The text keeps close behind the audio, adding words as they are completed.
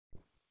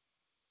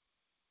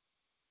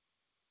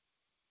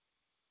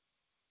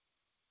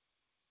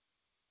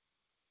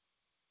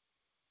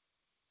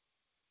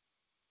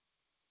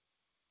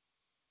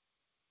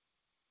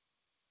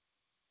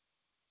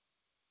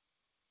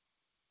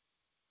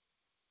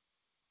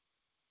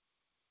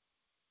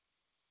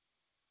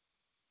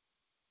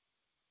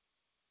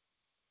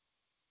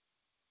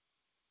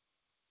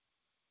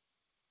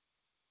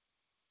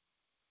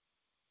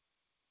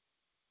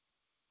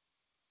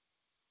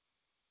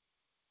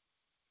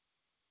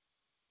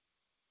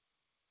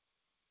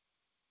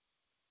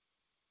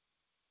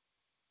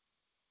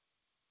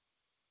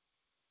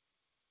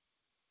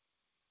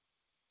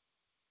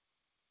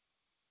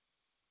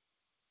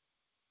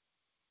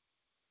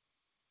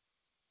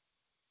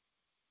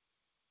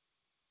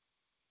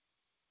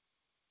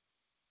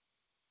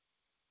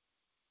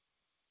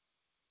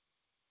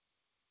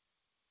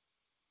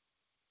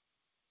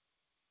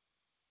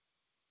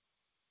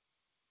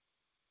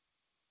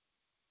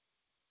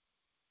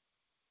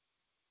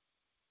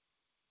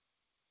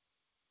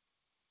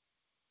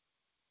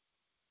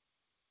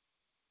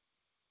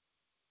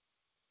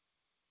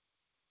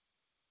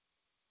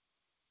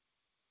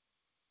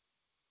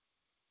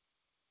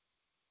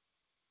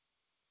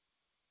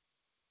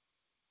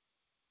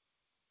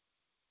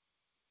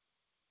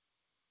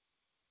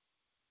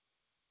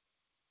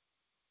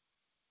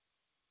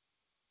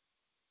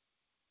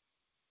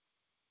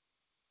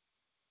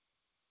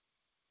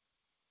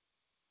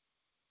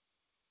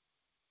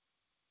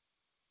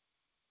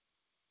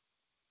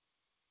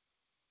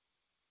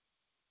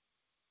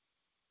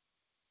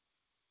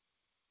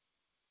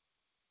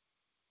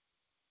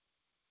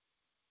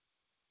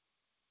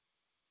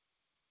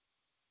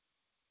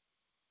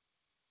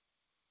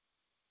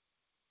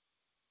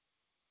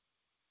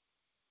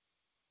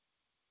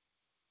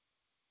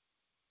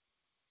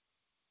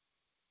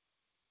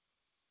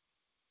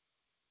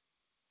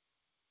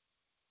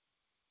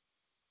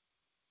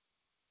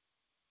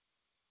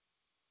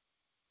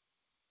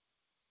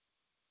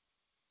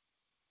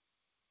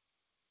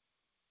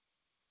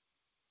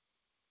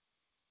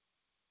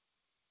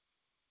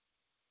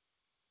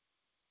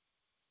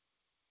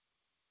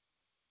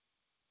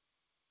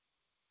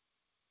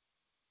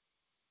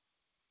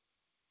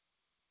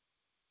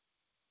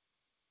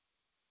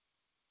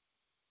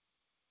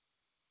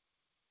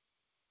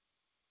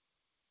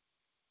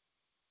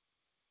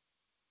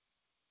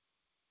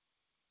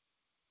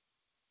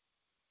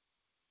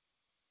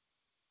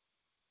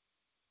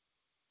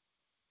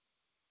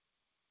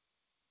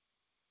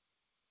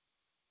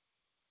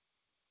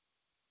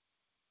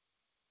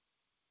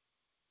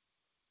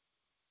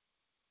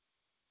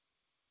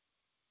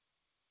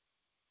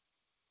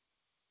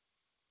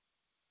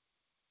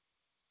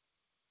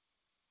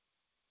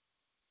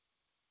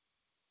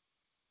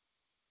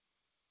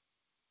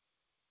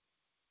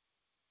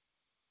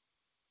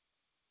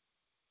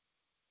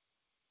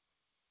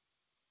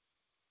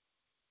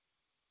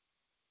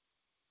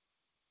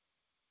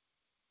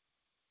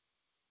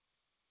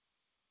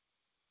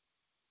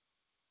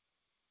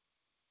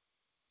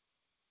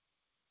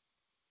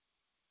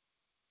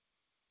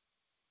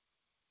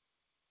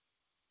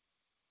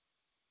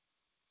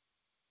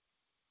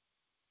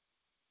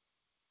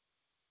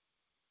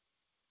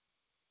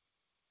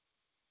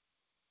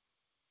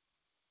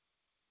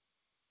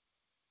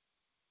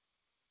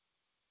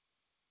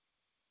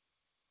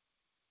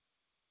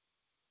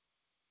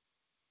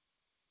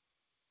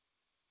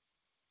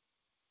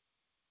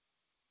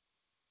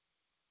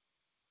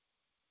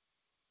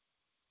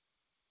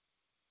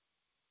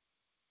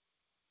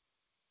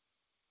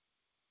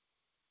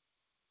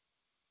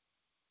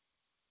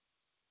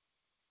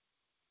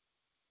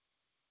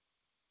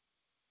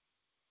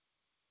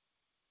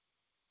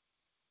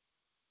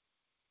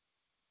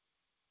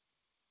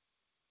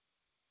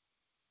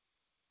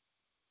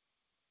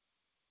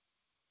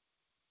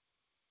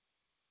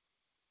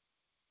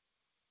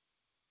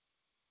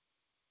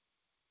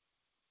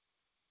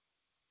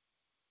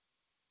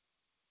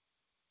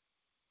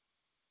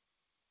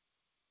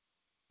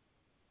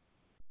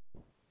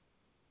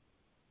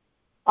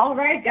All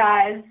right,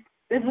 guys.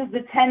 This is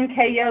the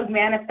 10K Yoga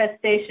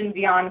Manifestation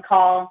Beyond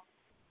call.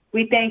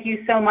 We thank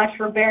you so much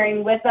for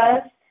bearing with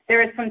us.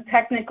 There are some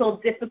technical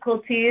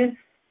difficulties,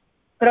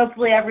 but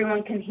hopefully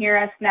everyone can hear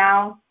us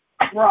now.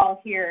 We're all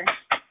here.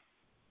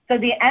 So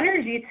the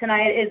energy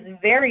tonight is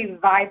very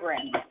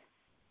vibrant.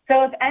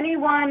 So if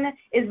anyone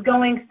is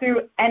going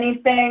through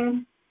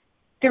anything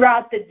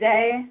throughout the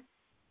day,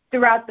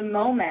 throughout the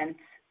moment,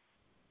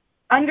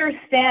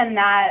 understand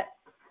that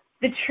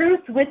the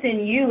truth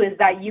within you is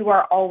that you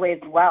are always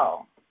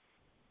well.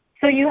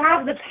 So you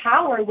have the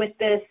power with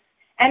this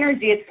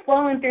energy. It's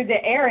flowing through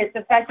the air. It's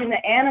affecting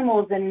the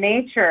animals and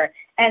nature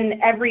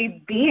and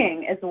every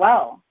being as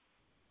well.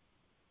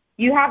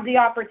 You have the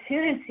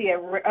opportunity,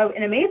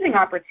 an amazing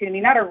opportunity,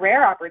 not a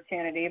rare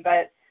opportunity,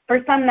 but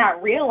for some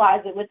that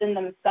realize it within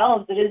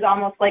themselves, it is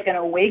almost like an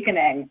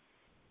awakening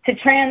to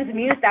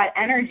transmute that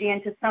energy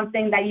into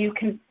something that you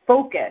can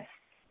focus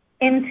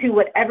into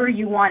whatever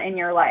you want in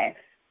your life.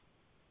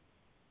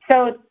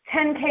 So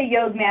 10K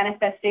Yoga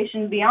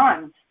Manifestation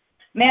Beyond.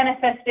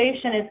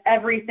 Manifestation is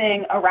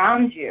everything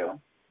around you.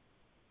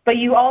 But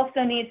you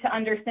also need to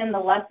understand the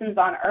lessons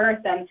on earth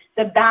and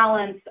the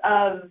balance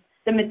of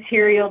the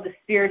material, the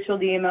spiritual,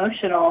 the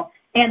emotional,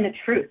 and the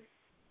truth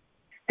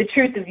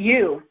of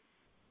you.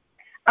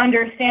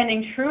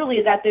 Understanding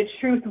truly that the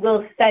truth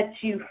will set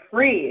you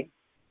free.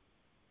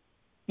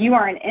 You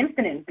are an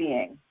infinite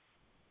being.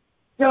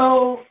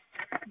 So,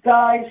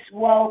 guys,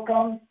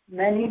 welcome.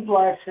 Many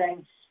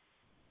blessings.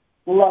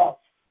 Love.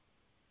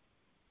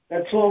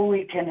 That's all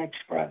we can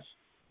express.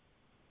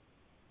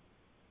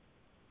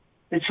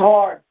 It's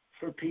hard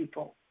for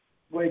people,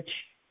 which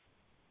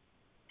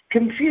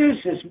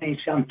confuses me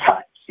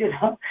sometimes.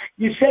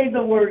 You say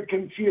the word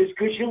confused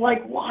because you're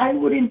like, why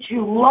wouldn't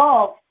you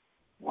love?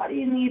 Why do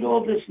you need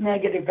all this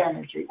negative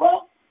energy?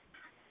 Well,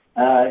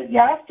 you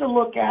have to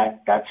look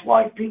at, that's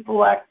why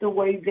people act the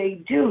way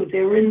they do.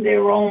 They're in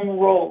their own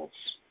roles.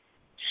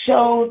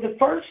 So the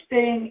first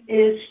thing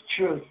is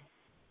truth.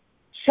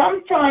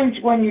 Sometimes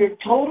when you're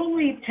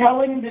totally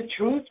telling the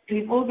truth,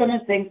 people are going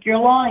to think you're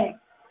lying.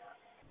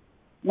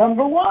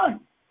 Number one.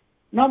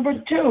 Number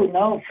two,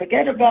 no,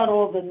 forget about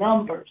all the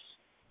numbers.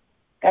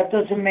 That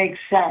doesn't make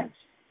sense.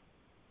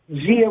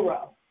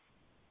 0.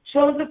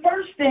 So the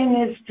first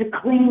thing is to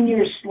clean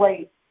your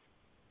slate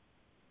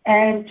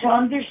and to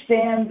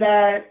understand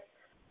that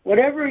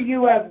whatever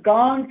you have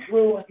gone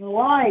through in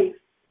life,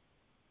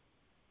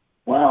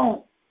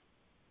 well,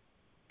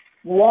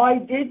 why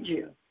did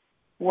you?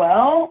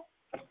 Well,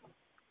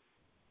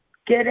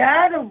 get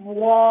out of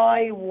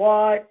why,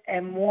 what,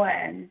 and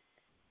when,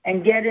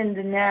 and get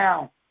into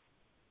now.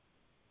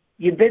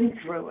 You've been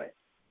through it.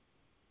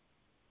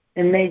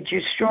 It made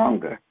you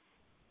stronger.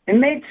 It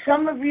made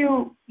some of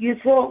you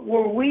thought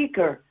were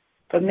weaker,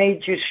 but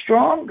made you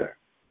stronger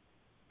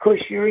because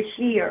you're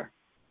here.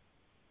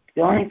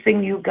 The only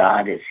thing you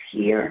got is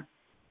here.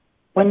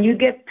 When you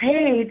get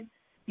paid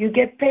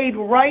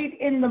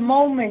right in the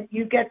moment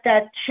you get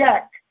that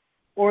check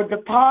or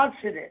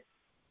deposited.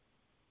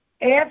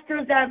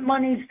 After that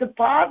money's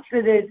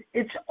deposited,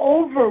 it's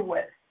over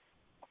with.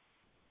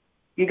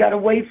 You got to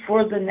wait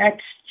for the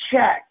next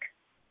check.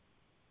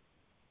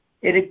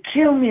 It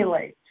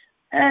accumulates.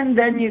 And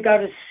then you got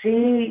to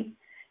see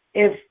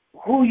if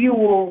who you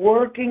were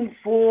working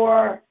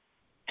for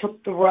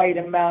took the right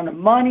amount of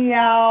money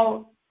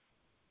out.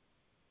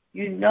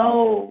 You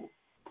know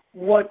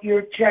what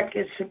your check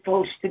is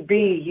supposed to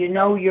be. You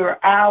know your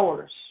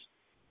hours.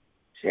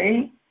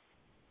 See?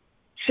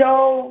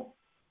 So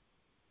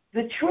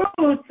the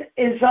truth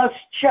is us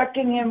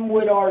checking in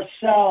with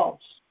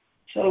ourselves.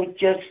 So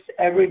just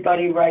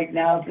everybody right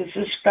now, this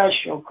is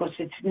special because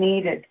it's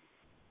needed.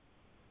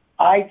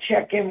 I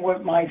check in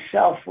with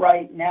myself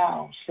right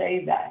now.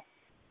 Say that.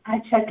 I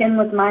check in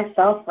with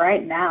myself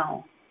right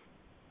now.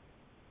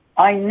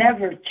 I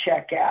never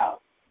check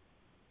out.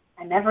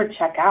 I never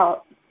check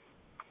out.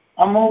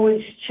 I'm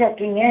always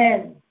checking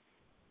in.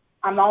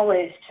 I'm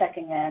always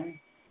checking in.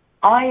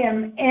 I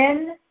am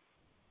in,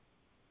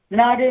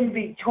 not in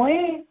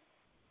between.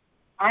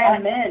 I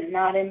am in,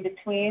 not in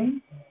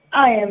between.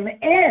 I am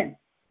in,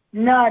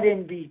 not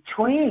in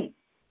between.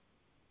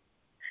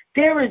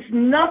 There is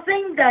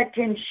nothing that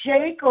can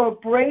shake or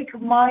break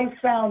my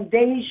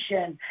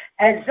foundation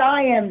as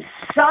I am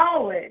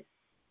solid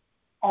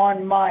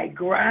on my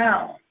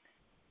ground.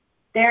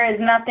 There is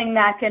nothing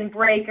that can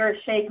break or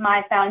shake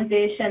my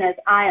foundation as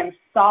I am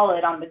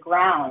solid on the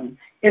ground.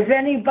 If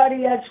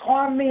anybody has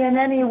harmed me in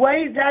any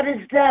way, that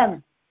is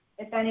them.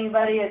 If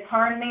anybody has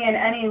harmed me in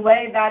any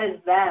way, that is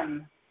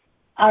them.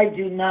 I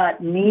do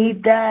not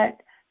need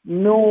that,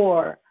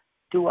 nor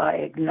do I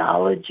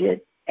acknowledge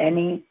it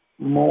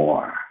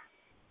anymore.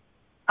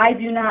 I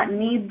do not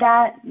need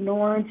that,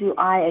 nor do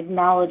I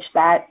acknowledge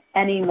that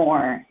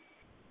anymore.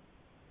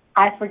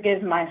 I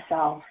forgive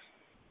myself.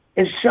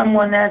 If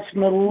someone has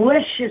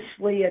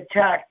maliciously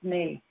attacked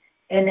me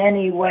in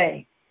any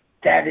way,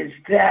 that is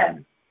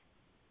them.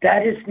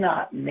 That is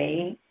not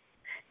me.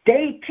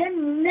 They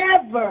can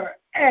never,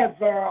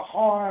 ever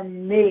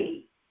harm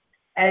me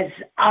as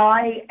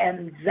I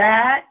am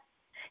that.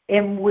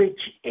 in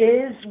which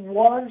is,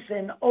 was,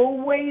 and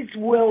always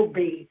will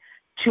be,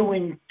 to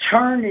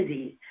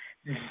eternity,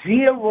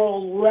 0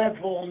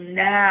 level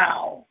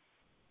now.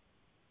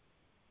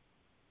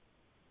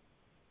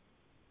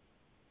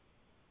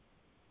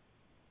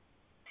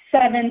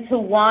 Seven to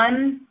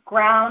one,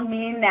 ground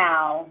me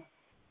now.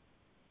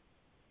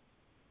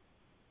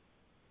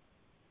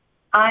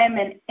 I am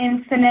an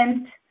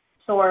infinite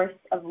source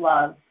of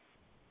love.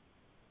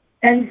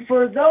 And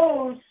for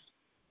those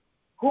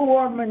who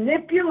are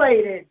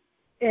manipulated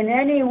in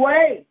any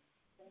way,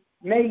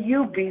 may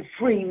you be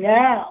free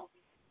now.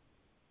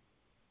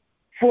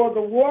 For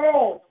the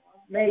world,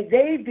 may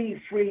they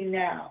be free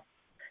now.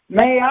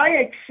 May I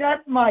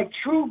accept my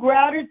true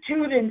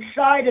gratitude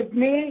inside of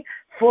me,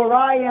 for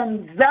I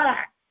am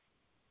that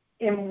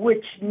in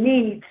which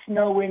needs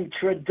no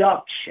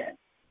introduction.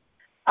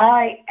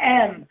 I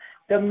am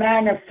the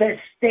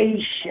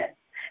manifestation,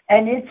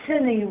 and it's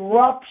an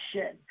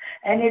eruption,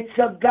 and it's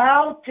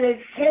about to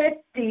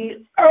hit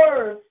the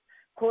earth,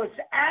 because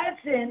as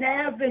in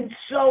heaven,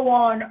 so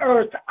on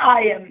earth,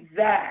 I am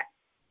that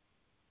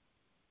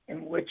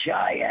in which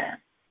I am.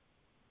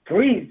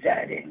 Breathe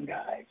that in,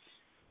 guys.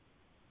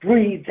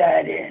 Breathe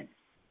that in.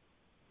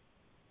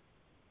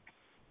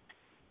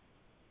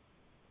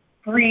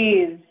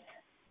 Breathe.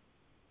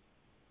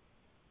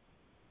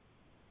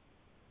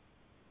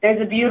 There's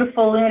a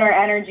beautiful lunar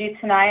energy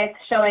tonight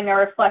showing a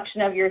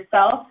reflection of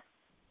yourself.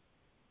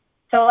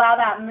 So allow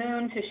that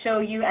moon to show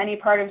you any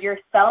part of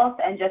yourself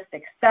and just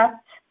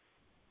accept.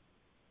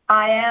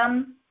 I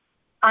am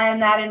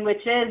that in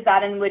which is,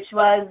 that in which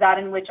was, that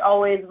in which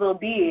always will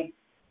be.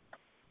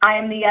 I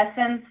am the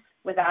essence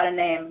without a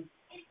name.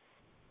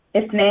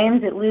 If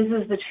named, it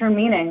loses the true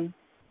meaning.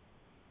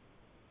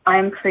 I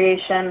am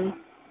creation.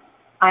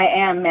 I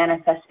am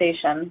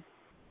manifestation.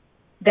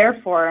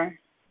 Therefore,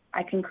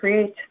 I can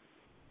create.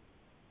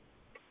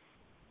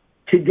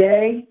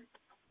 Today,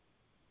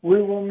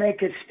 we will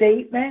make a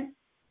statement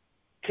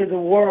to the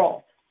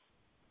world.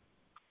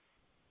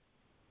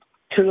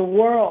 To the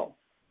world.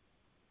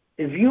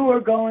 If you are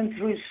going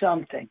through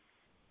something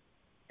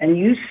and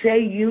you say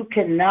you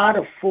cannot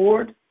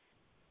afford,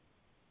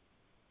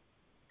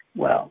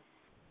 well,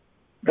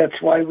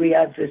 that's why we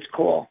have this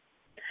call.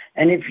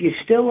 And if you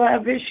still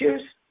have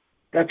issues,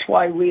 that's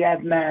why we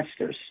have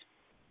masters.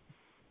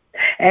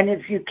 And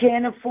if you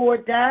can't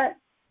afford that,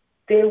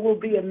 there will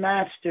be a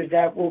master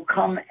that will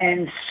come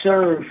and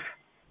serve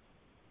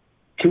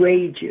to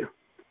aid you.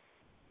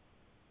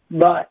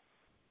 But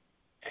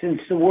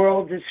since the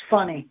world is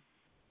funny,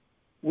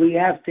 we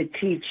have to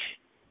teach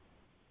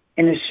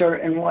in a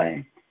certain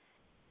way.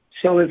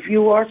 So if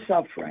you are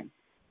suffering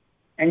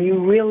and you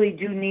really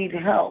do need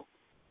help,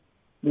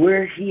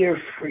 we're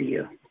here for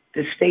you.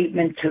 The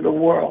statement to the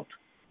world.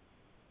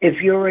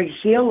 If you're a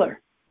healer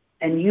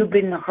and you've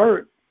been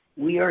hurt,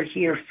 we are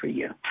here for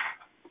you.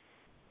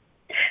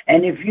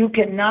 And if you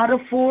cannot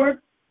afford,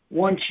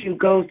 once you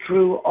go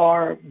through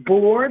our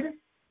board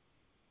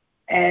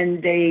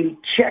and they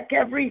check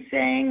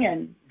everything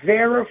and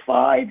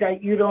verify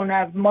that you don't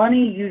have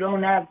money, you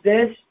don't have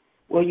this,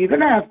 well, you're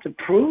going to have to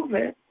prove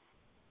it,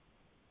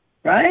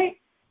 right?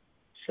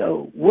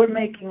 So we're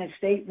making a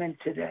statement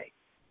today.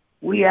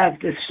 We have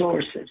the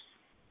sources.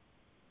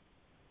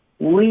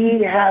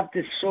 We have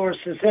the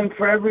sources. And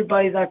for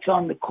everybody that's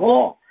on the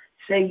call,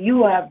 say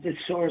you have the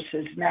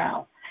sources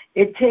now.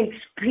 It takes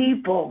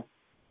people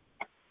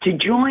to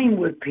join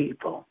with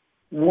people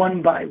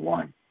one by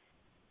one.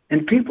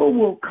 And people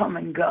will come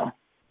and go.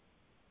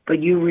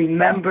 But you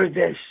remember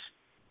this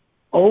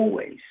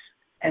always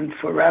and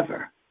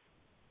forever.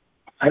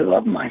 I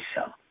love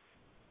myself.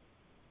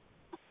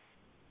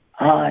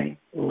 I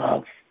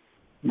love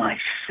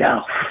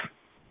myself.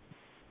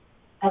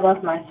 I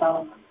love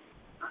myself.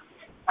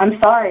 I'm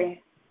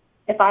sorry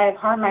if I have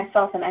harmed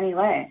myself in any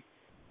way.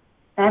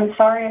 And I'm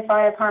sorry if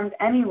I have harmed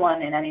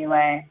anyone in any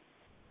way.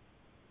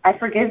 I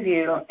forgive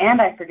you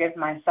and I forgive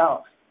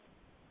myself.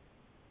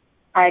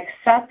 I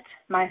accept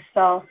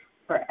myself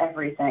for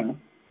everything.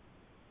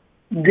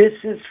 This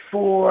is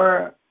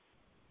for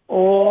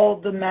all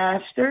the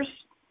masters.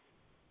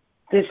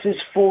 This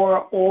is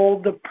for all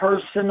the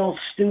personal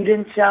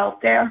students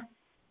out there.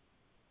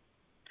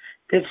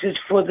 This is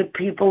for the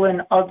people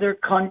in other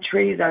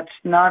countries that's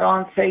not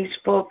on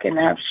Facebook and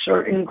have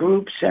certain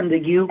groups in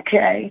the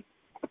UK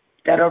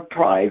that are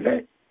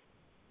private.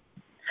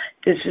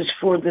 This is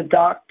for the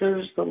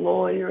doctors, the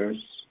lawyers.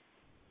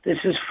 This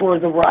is for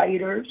the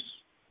writers.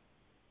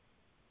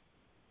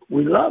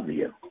 We love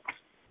you.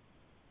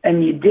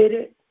 And you did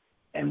it,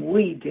 and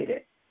we did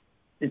it.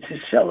 It's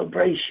a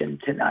celebration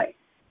tonight.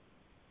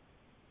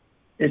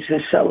 It's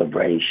a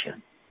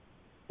celebration.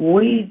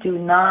 We do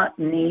not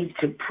need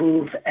to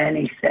prove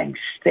anything.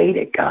 State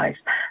it, guys.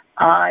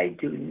 I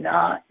do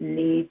not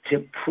need to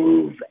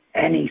prove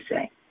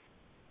anything.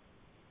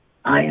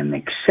 I am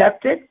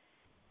accepted,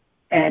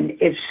 and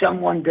if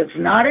someone does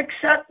not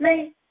accept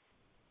me,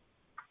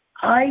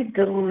 I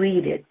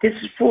delete it. This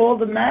is for all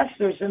the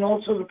masters and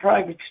also the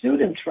private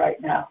students right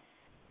now.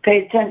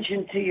 Pay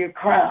attention to your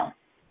crown.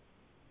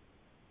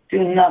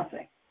 Do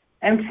nothing.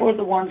 And for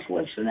the ones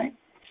listening,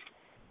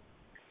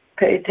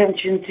 pay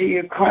attention to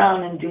your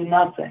crown and do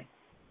nothing.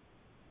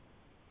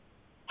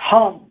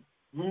 Hum.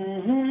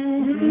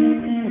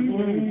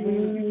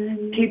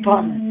 Keep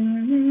humming.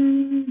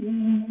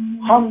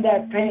 Hum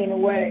that pain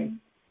away.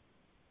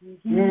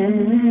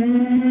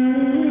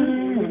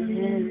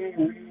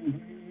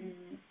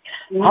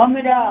 Hum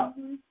it out.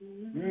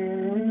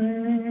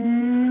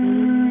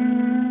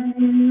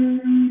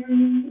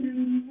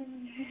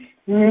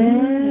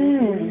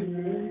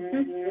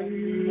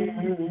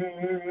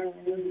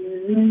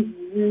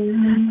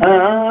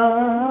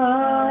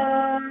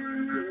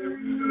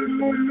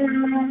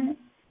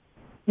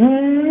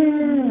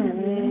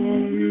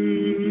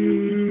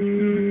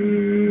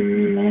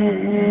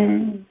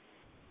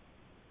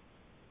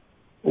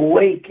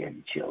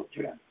 Awaken,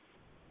 children.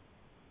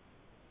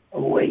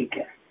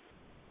 Awaken.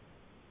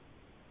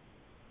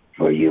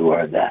 For you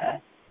are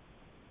that.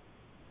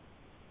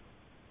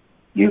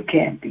 You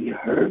can't be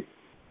hurt.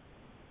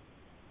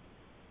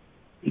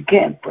 You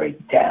can't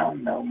break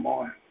down no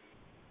more.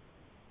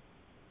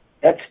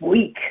 That's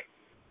weak.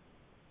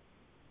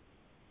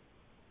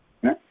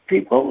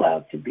 People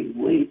allowed to be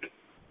weak.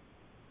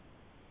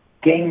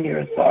 Gain your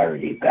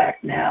authority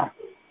back now.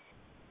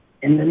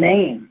 In the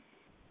name.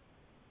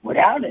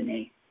 Without a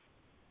name.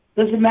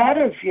 Doesn't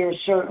matter if you're a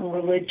certain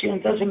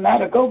religion. Doesn't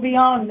matter. Go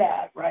beyond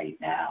that right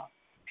now.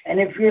 And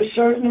if you're a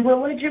certain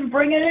religion,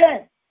 bring it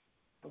in.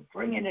 But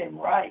bring it in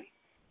right.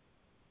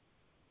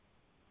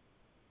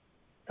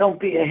 Don't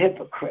be a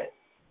hypocrite.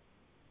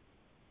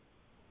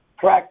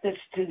 Practice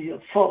to the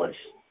fullest.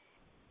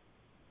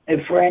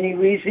 If for any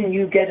reason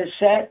you get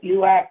upset,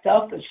 you act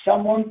up. If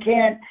someone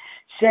can't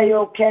say,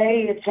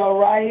 okay, it's all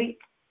right,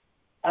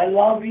 I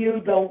love you,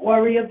 don't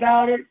worry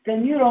about it,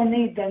 then you don't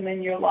need them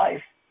in your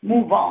life.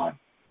 Move on.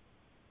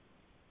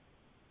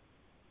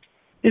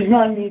 There's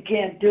nothing you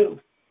can't do.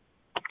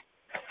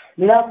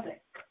 Nothing.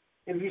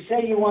 If you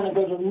say you want to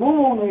go to the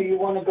moon or you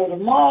want to go to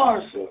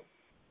Mars or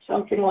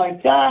something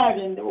like that,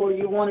 or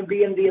you want to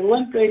be in the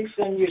Olympics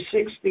and you're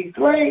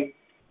 63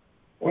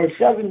 or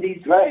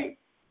 73,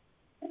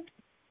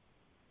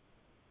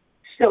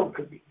 still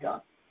could be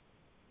done.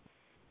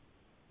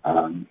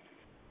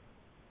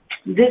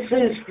 This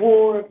is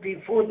for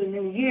before the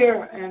new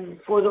year and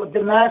for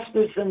the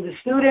masters and the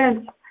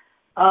students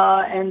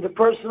and the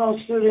personal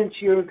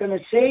students you're going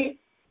to see.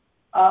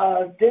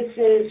 This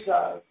is,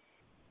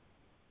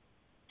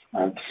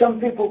 some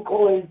people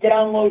call it a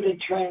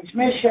downloaded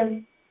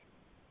transmission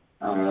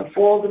for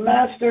all the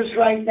masters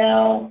right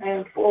now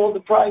and for all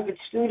the private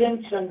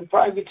students and the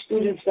private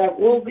students that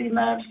will be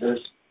masters.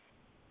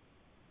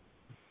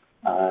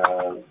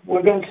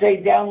 We're going to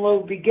say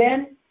download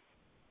begin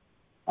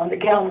on the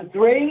count of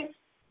 3.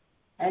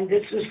 And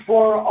this is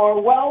for our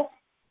wealth,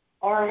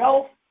 our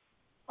health,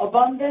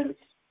 abundance.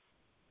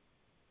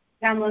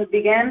 Download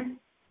begin.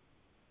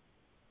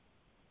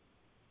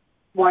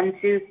 1,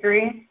 2,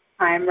 3.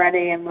 I am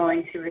ready and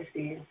willing to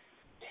receive.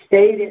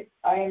 State it.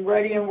 I am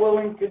ready and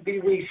willing to be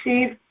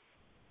received.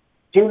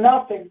 Do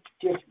nothing.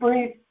 Just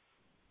breathe.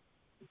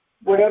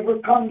 Whatever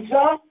comes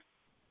up,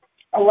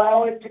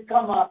 allow it to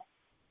come up.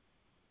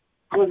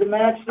 For the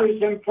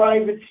masters and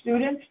private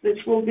students,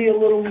 this will be a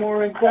little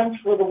more intense.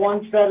 For the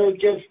ones that are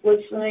just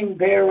listening,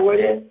 bear with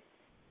it.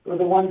 For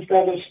the ones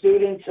that are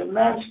students and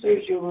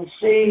masters, you will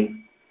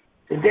see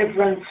the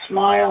difference.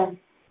 Smile.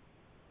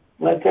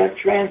 Let that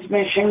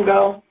transmission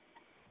go.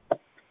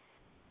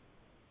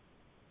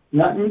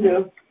 Nothing to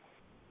do.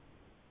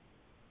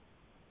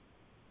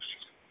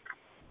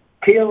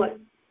 Feel it.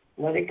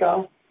 Let it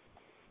go.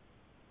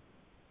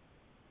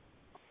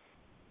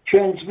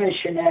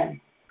 Transmission end.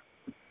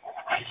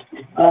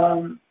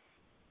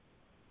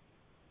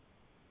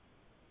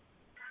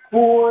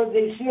 For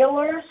the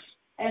healers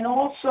and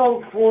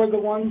also for the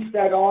ones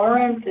that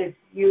aren't, if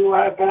you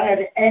have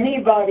had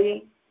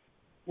anybody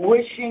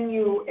wishing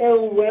you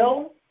ill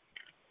will,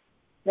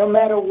 no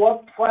matter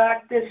what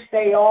practice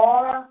they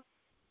are,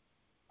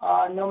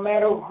 no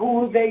matter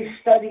who they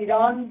studied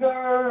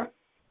under,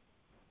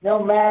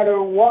 no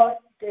matter what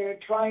they're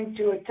trying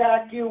to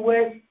attack you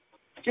with,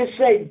 just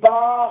say,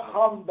 bah,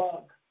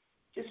 humbug.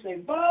 Just say,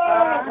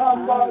 bah,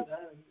 humbug.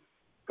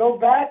 Go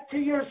back to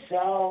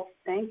yourself.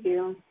 Thank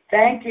you.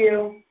 Thank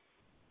you.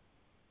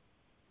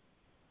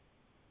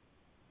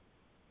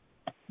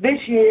 This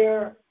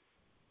year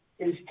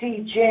is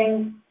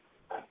teaching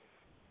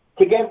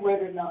to get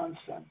rid of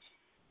nonsense.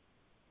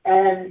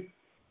 And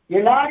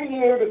you're not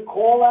here to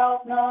call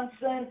out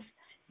nonsense.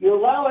 You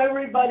allow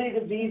everybody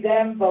to be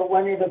them, but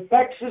when it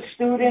affects a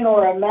student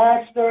or a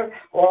master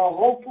or a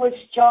hopeless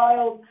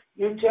child,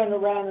 you turn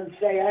around and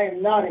say, I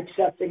am not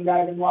accepting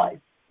that in life.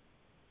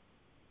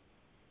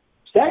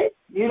 Say,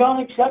 you don't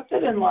accept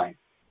it in life.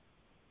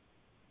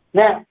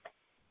 Now,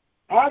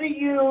 how do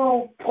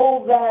you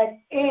pull that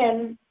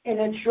in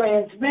a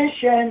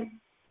transmission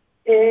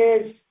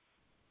is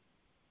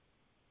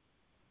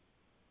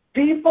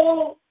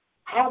people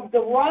have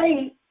the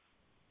right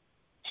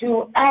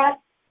to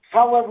act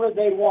however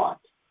they want.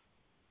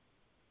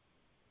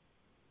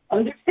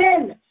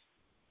 Understand this.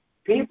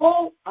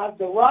 People have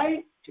the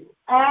right to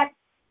act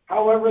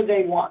however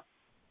they want.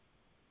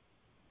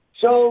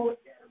 So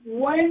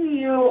when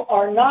you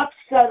are not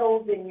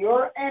settled in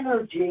your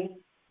energy,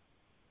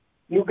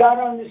 you got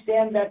to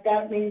understand that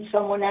that means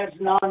someone has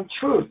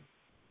non-truth.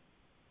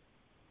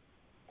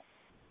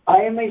 I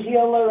am a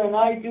healer and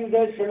I do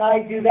this and I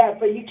do that,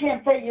 but you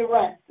can't pay your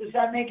rent. Does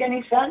that make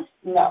any sense?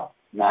 No,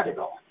 not at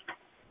all.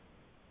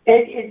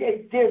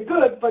 They're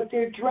good, but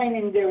they're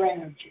draining their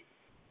energy.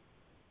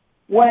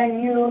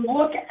 When you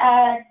look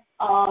at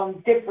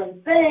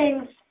different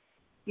things,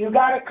 you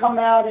got to come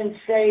out and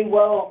say,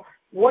 well,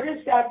 what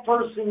is that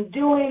person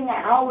doing?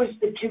 How is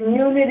the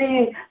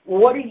community?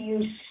 What do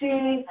you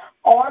see?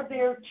 Are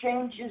there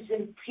changes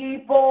in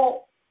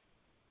people?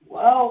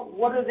 Well,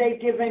 what are they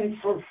giving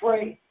for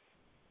free?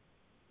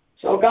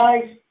 So,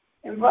 guys,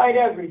 invite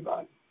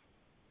everybody.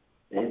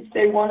 If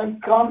they want to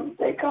come,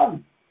 they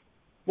come.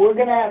 We're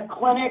going to have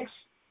clinics,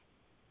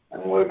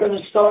 and we're going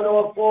to start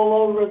off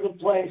all over the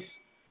place.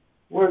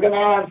 We're going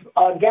to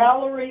have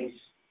galleries.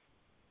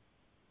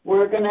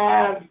 We're going to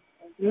have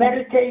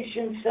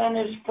meditation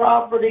centers,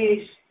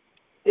 properties.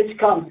 It's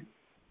coming.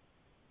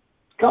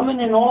 It's coming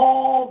in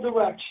all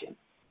directions.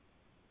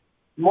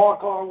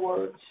 Mark our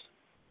words.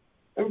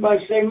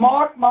 Everybody say,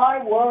 mark my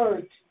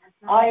words.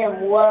 I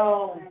am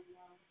well.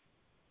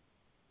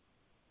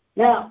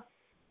 Now,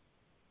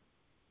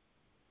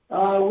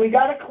 we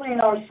got to clean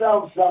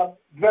ourselves up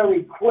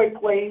very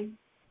quickly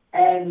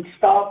and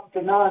stop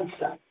the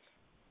nonsense.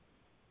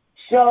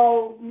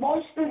 So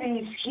most of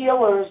these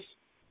healers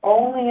are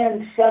only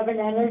in 7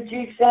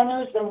 energy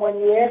centers, and when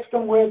you ask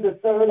them where the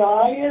third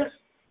eye is,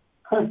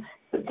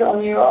 they're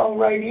telling you, oh,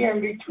 right here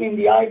in between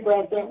the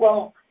eyebrows.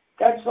 Well,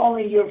 that's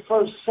only your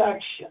first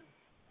section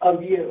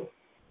of you.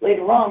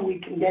 Later on, we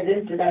can get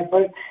into that,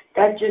 but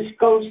that just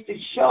goes to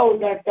show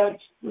that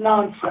that's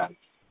nonsense.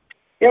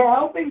 They're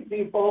helping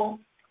people,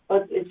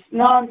 but it's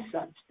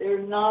nonsense. They're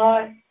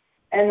not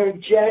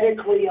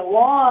energetically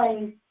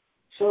aligned,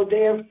 so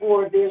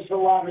therefore there's a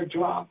lot of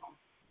drama.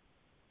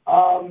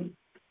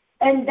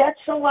 And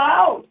that's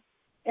allowed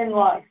in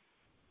life.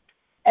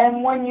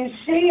 And when you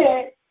see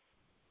it,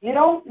 you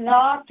don't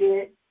knock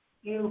it,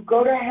 you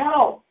go to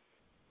hell.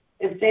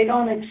 If they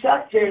don't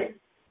accept it,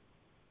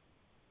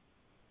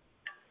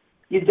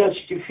 you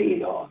dust your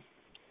feet off.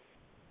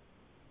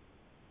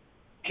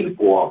 Keep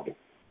walking.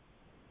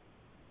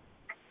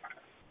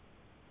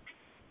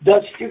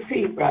 Dust your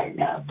feet right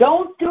now.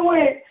 Don't do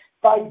it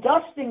by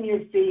dusting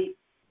your feet.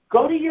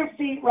 Go to your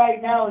feet right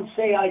now and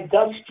say, I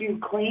dust you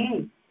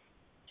clean.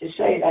 Just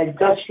say it, I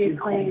dust you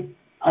clean.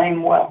 I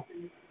am well.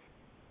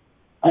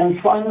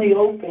 I'm finally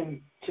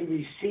open to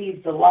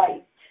receive the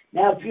light.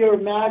 Now, if you're a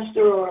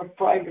master or a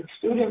private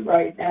student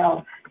right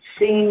now,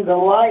 seeing the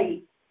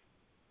light,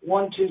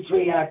 1, 2,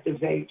 3,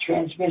 activate,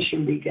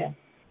 transmission begin.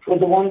 For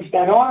the ones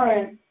that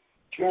aren't,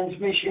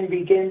 transmission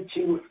begin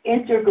to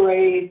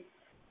integrate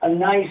a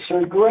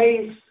nicer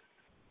grace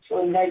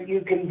so that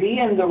you can be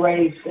in the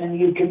race and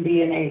you can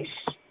be an ace.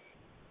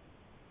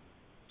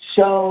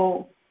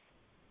 So,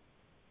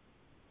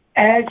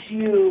 as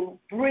you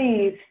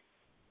breathe,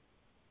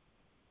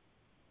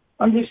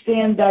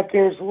 understand that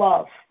there's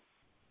love.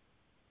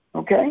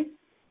 Okay?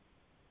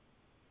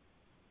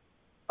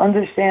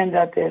 Understand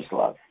that there's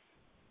love.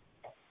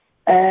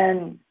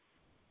 And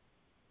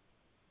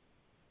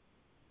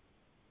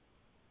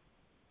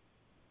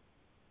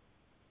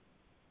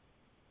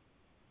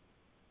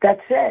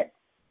that's it.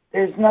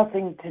 There's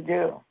nothing to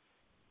do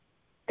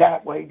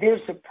that way.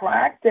 There's a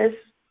practice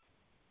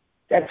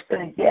that's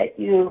going to get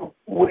you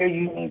where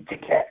you need to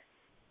get.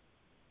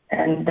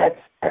 And that's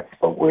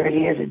what we're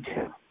here to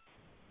do.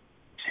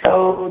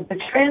 So the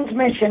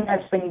transmission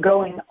has been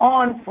going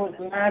on for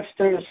the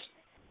masters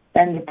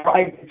and the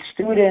private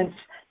students,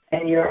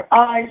 and your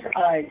eyes.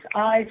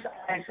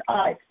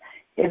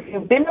 If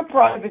you've been a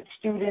private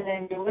student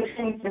and you're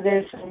listening to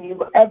this and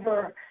you've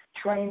ever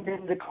trained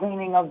in the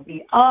cleaning of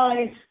the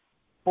eyes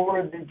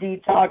or the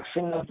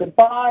detoxing of the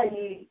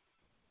body,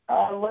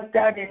 let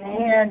that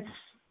enhance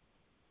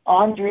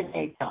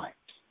 108 times.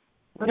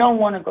 We don't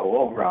want to go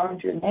over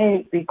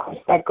 108 because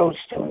that goes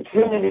to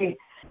infinity.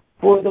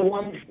 For the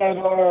ones that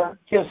are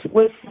just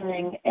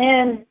listening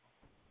in,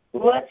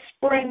 let's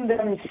bring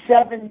them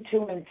 7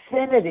 to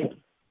infinity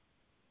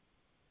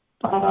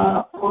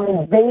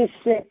on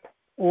basic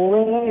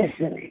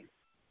reasoning.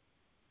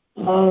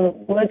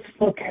 Let's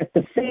look at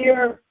the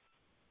fear,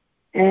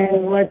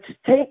 and let's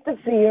take the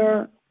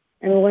fear,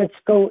 and let's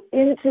go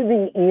into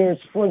the ears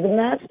for the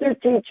master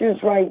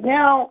teachers right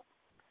now,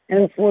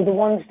 and for the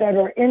ones that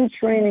are in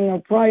training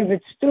or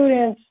private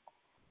students,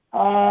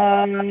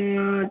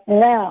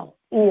 now,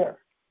 ear.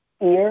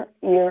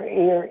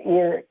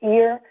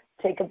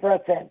 Take a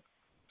breath in.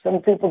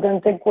 Some people are going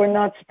to think we're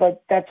nuts,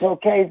 but that's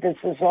okay. This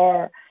is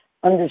our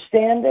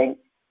understanding.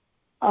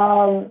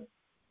 For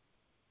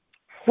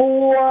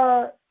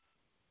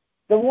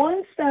the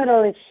ones that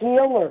are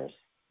healers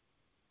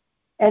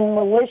and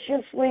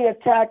maliciously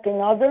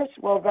attacking others,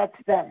 well,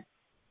 that's them.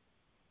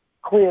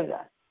 Clear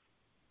that.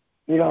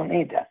 You don't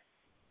need that.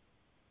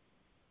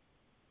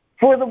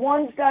 For the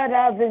ones that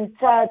haven't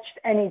touched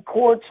any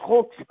quartz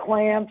hooks,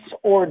 clamps,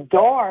 or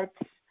darts,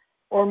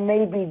 or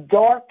maybe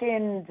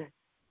darkened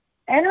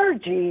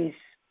energies,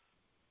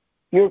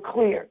 you're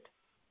cleared.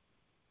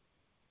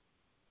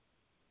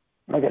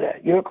 Look at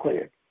that, you're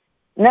cleared.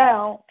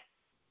 Now,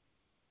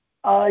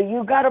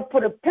 you got to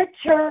put a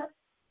picture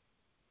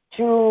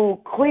to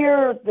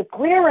clear the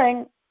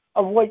clearing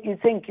of what you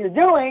think you're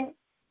doing.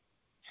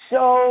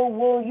 So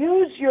we'll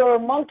use your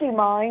monkey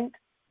mind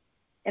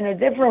in a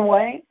different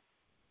way.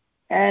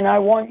 And I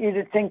want you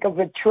to think of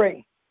a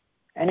tree,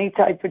 any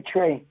type of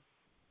tree.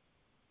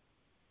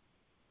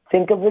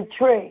 Think of a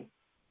tree.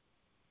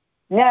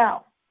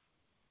 Now,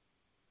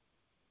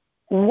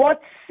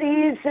 what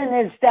season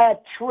is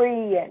that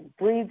tree in?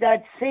 Breathe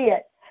that, see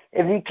it.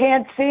 If you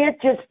can't see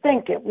it, just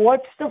think it.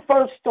 What's the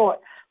first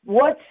thought?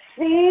 What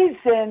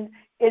season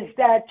is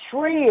that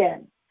tree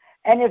in?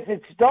 And if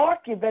it's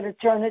dark, you better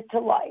turn it to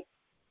light.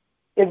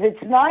 If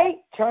it's night,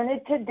 turn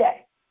it to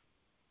day.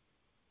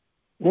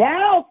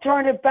 Now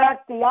turn it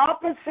back the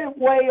opposite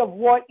way of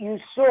what you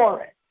saw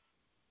it.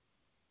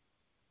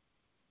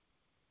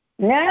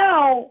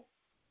 Now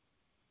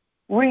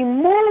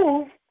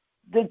remove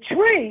the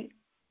tree,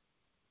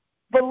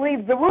 but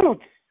leave the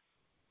roots.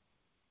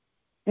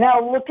 Now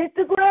look at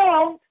the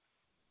ground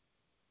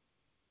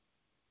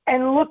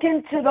and look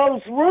into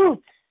those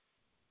roots.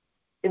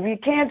 If you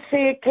can't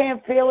see it,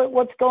 can't feel it,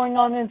 what's going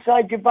on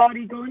inside your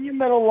body, go in your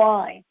middle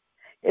line.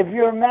 If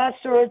you're a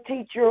master or a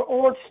teacher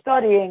or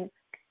studying,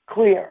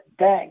 clear,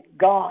 bang,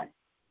 gone,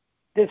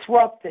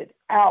 disrupted,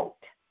 out.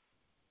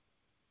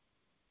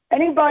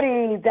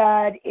 Anybody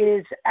that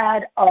is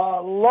at a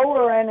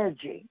lower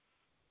energy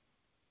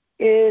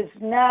is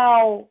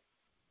now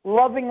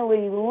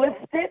lovingly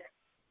lifted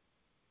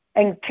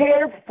and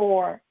cared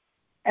for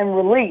and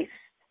released.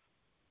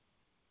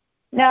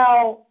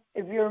 Now,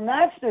 if you're a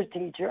master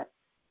teacher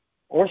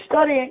or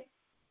studying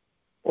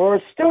or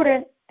a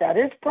student, that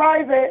is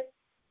private.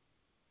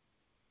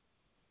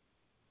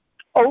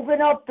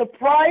 Open up the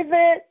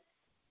private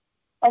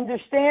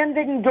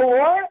understanding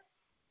door.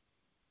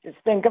 Just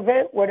think of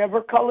it,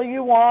 whatever color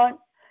you want.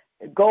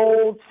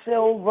 Gold,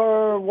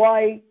 silver,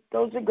 white,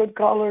 those are good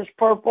colors,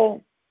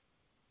 purple.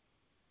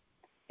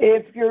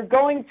 If you're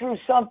going through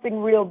something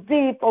real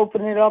deep,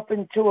 open it up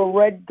into a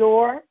red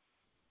door.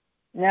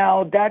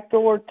 Now that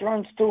door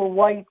turns to a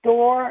white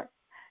door.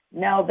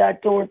 Now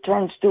that door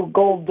turns to a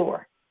gold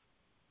door.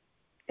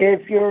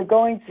 If you're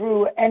going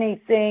through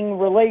anything,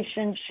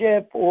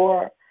 relationship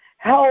or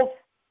health,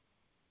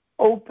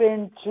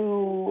 open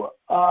to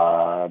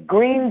a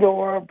green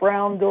door,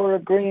 brown door,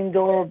 green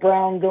door,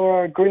 brown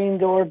door, green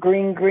door,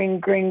 green, green,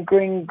 green,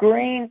 green,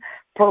 green,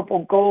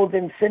 purple, gold,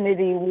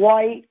 infinity,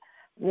 white,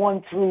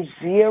 1 through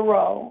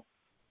 0,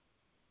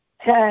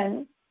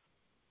 10,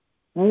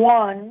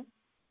 1,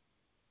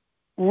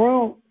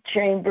 root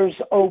chambers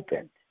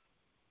open.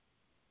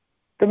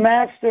 The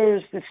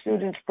masters, the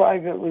students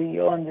privately,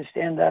 you'll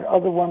understand that.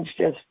 Other ones,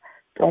 just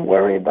don't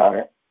worry about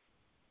it.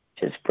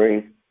 Just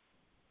breathe.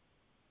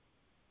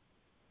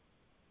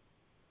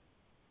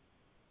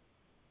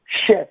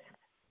 Shift.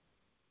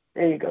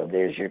 There you go.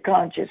 There's your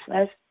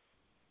consciousness.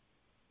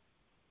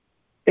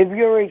 If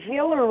you're a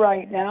healer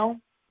right now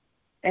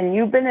and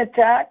you've been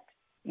attacked,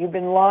 you've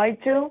been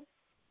lied to,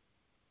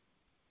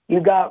 you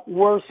got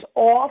worse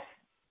off,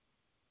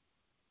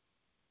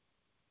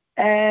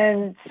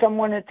 and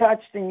someone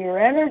attached in your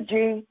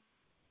energy,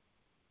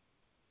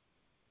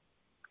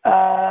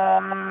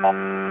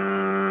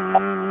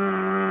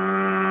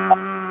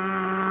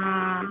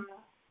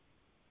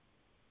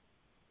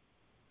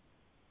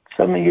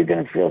 some of you are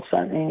going to feel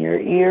something in your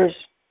ears.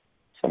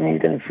 Some of you are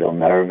going to feel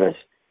nervous.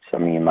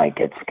 Some of you might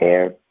get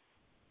scared.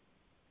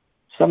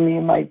 Some of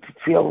you might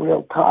feel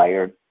real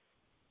tired.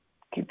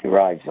 Keep your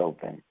eyes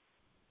open.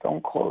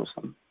 Don't close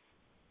them.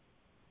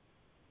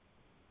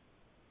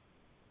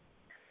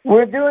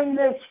 We're doing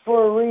this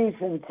for a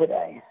reason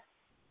today.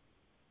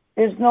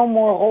 There's no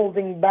more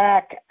holding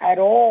back at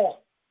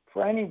all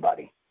for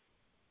anybody.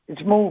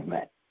 It's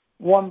movement,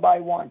 one by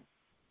one.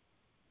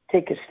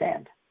 Take a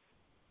stand.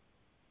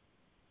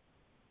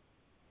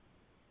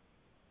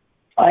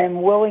 I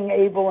am willing,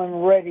 able,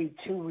 and ready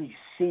to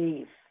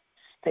receive.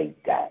 State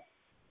that.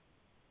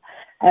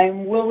 I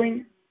am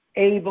willing,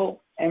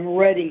 able, and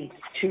ready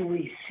to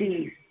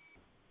receive.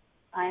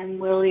 I am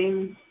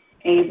willing,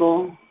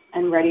 able,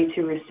 and ready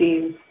to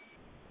receive.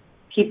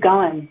 Keep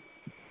going.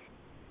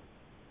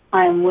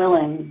 I am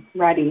willing,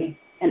 ready,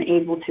 and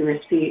able to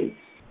receive.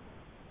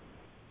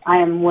 I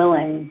am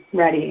willing,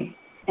 ready,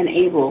 and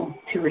able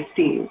to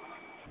receive.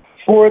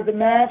 For the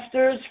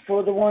masters,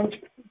 for the ones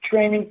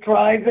training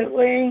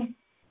privately,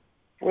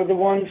 for the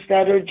ones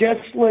that are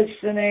just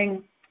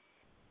listening,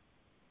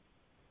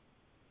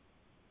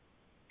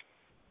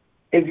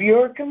 if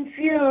you're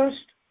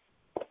confused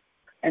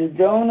and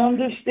don't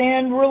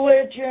understand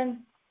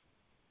religion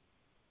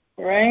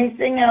or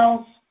anything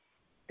else,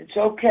 it's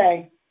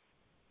okay.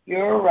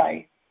 You're all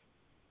right.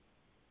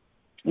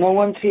 No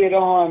one's here to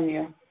harm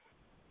you.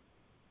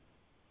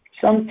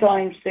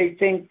 Sometimes they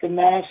think the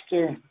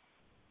master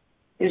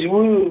is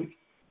rude,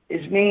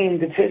 is mean,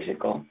 the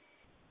physical.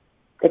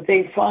 But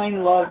they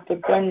find love.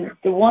 But then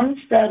the ones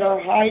that are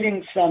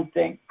hiding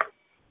something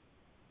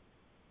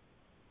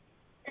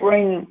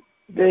bring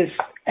this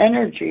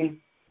energy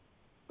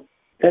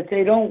that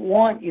they don't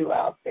want you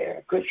out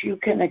there because you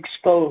can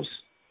expose.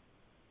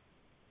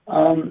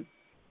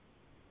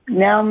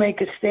 Now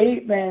make a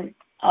statement.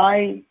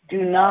 I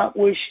do not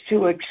wish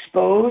to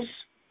expose,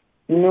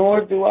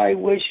 nor do I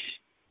wish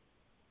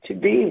to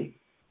be.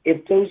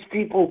 If those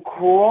people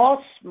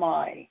cross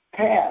my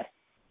path,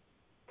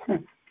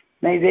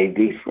 may they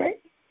be free.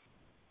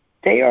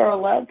 They are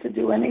allowed to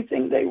do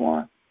anything they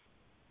want.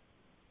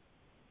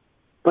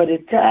 But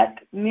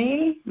attack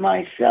me,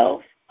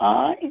 myself,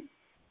 I,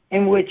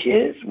 in which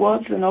is,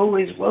 was, and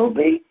always will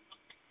be,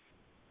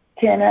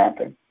 can't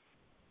happen.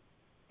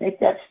 Make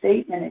that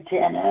statement, it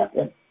can't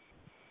happen.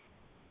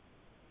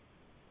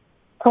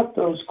 Cut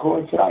those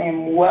cords. I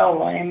am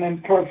well. I am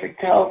in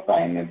perfect health. I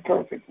am in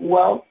perfect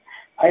wealth.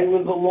 I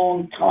live a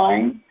long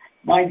time.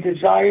 My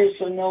desires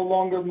are no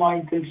longer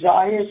my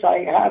desires.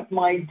 I have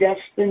my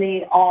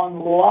destiny on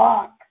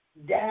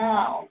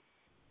lockdown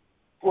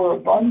for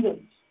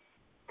abundance,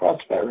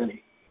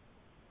 prosperity.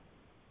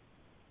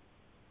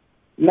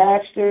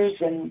 Masters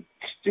and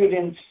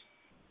students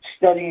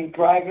studying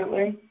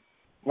privately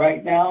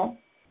right now,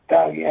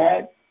 bow your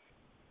head.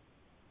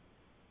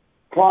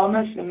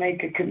 Promise and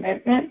make a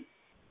commitment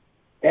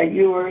that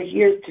you are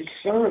here to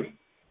serve.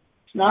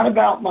 It's not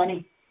about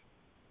money,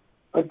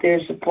 but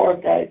there's a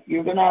part that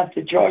you're going to have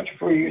to charge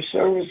for your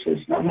services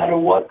no matter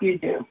what you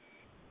do.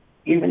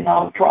 Even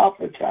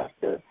nonprofits have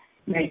to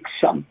make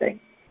something,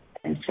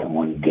 and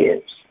someone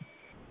gives.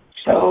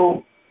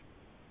 So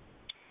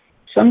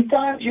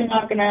sometimes you're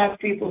not going to have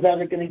people that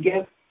are going to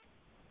give.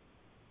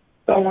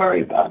 Don't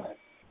worry about it.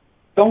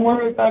 Don't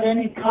worry about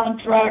any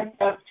contract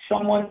that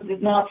someone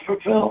did not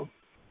fulfill,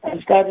 as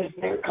that is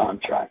their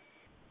contract.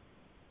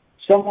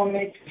 Someone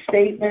makes a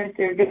statement,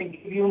 they're going to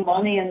give you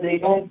money and they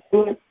don't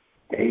do it.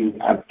 They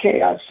have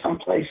chaos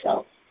someplace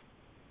else.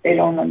 They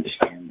don't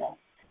understand that.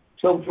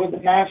 So for the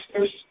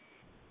masters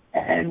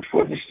and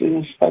for the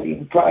students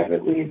studying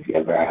privately, if you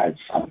ever had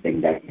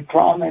something that you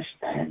promised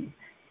and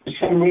for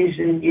some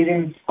reason you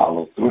didn't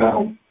follow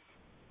through,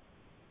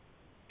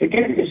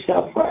 forgive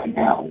yourself right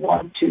now.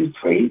 1, 2,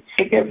 3,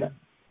 forgive him.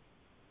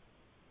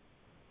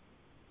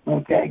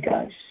 Okay,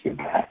 guys, you're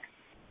back.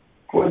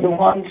 For the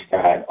ones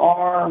that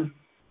are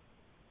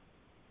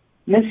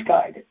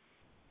misguided,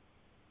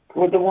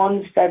 for the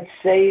ones that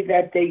say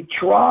that they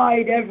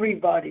tried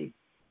everybody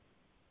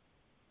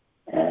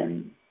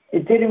and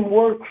it didn't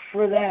work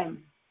for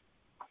them,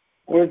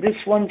 or this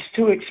one's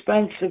too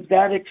expensive,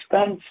 that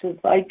expensive,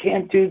 I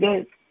can't do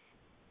this.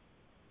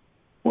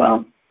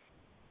 Well,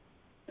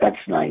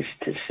 that's nice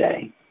to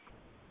say,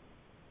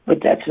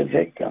 but that's a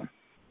victim.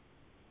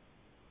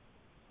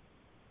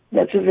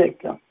 That's a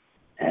victim.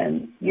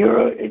 And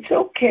it's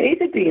okay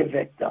to be a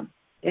victim.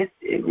 It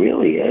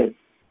really is.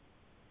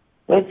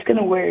 But it's going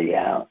to wear you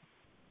out.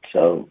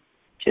 So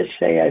just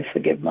say, I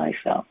forgive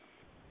myself.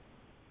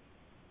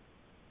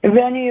 If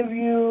any of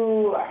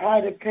you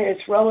had a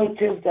past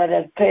relative that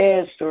had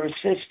passed, or a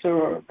sister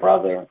or a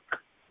brother,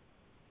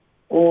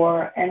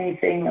 or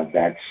anything of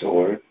that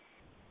sort,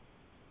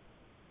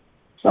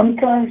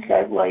 sometimes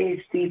that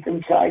lays deep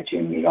inside you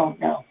and you don't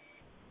know.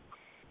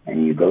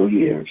 And you go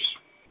years.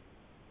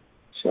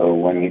 So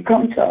when you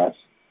come to us,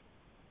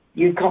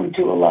 you come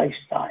to a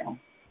lifestyle.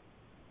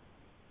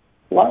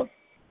 Love.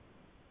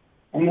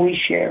 And we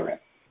share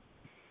it.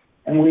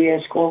 And we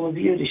ask all of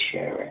you to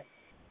share it.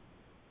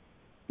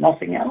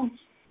 Nothing else.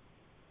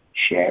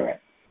 Share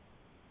it.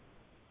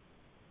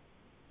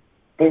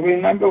 But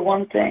remember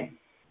one thing.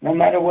 No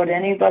matter what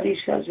anybody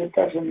says, it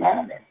doesn't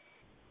matter.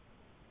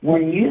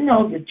 When you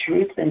know the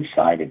truth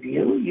inside of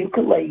you, you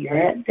could lay your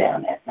head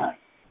down at night.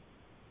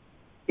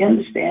 You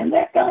understand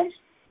that, guys?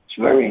 It's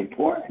very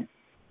important.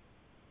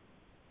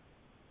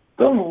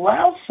 Don't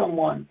allow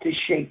someone to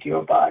shake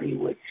your body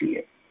with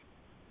fear.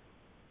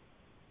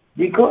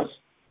 Because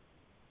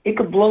it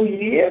could blow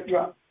your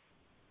eardrum.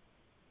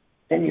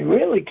 Then you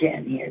really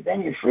can't hear.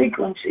 Then your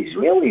frequency's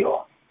really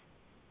off.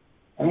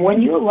 And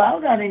when you allow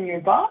that in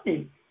your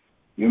body,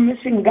 you're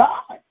missing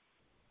God.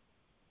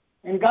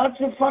 And God's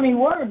a funny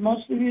word.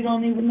 Most of you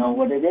don't even know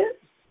what it is.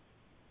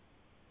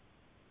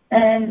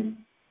 And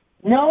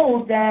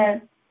know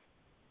that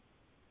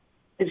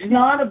it's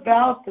not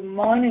about the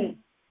money.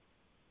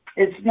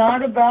 It's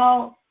not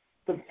about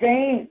the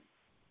fame.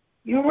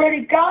 You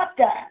already got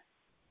that.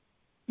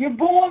 You're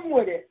born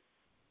with it.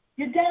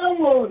 You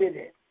downloaded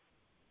it.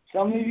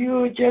 Some of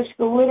you are just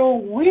a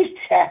little weak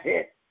at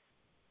it.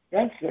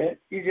 That's it.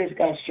 You just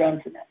got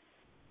strength in it.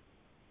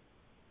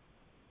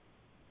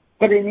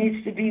 But it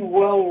needs to be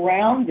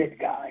well-rounded,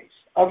 guys.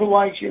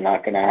 Otherwise, you're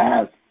not going to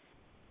have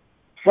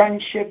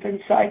friendship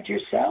inside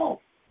yourself.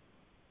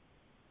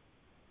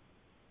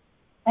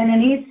 And it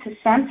needs to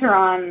center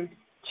on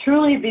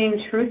truly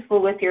being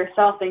truthful with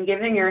yourself and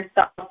giving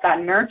yourself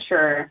that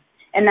nurture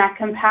and that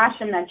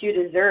compassion that you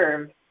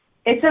deserve.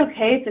 It's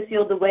okay to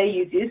feel the way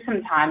you do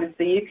sometimes,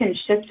 but you can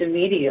shift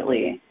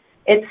immediately.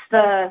 It's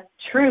the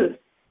truth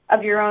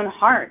of your own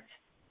heart,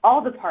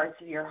 all the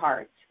parts of your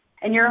heart.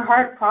 And your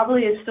heart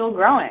probably is still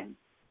growing.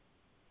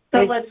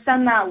 So let's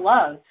send that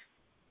love.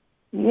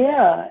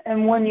 Yeah,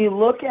 and when you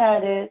look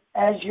at it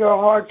as your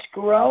heart's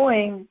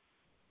growing,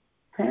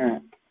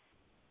 some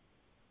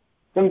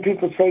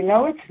people say,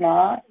 no, it's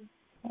not.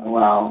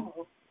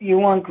 Well, you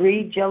want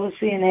greed,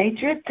 jealousy, and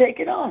hatred? Take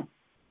it on.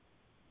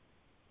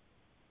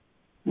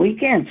 We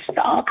can't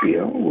stop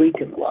you. We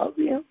can love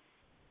you.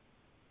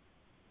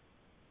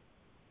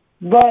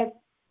 But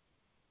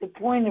the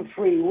point of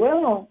free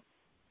will,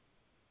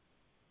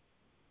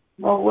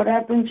 well, what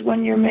happens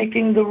when you're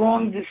making the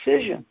wrong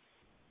decision?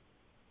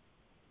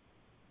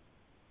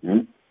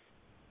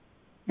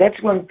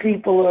 That's when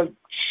people are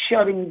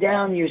shutting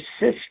down your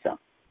system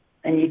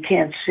and you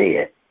can't see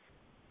it.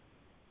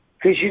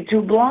 Because you're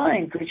too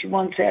blind, because you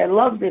want to say, I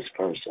love this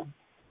person.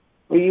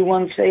 Or you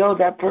want to say, oh,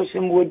 that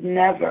person would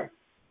never.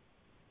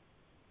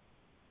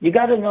 You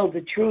got to know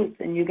the truth,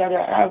 and you got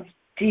to have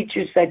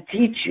teachers that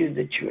teach you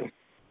the truth.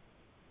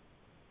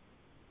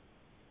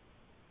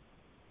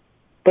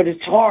 But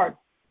it's hard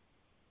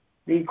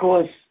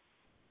because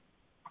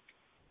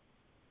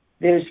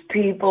there's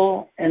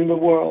people in the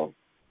world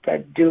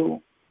that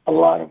do a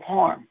lot of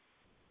harm.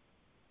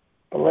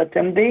 But let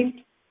them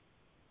be.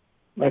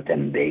 Let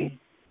them be.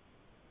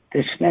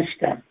 Dismiss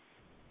them.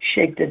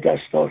 Shake the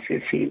dust off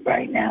your feet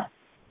right now.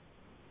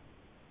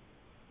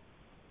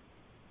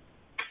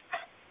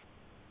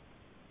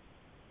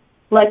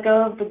 Let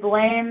go of the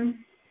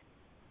blame.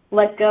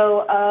 Let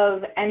go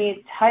of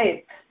any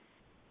type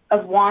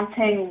of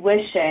wanting,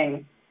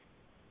 wishing,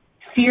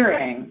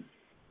 fearing.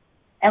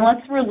 And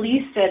let's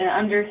release it and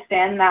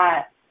understand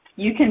that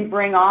you can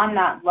bring on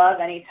that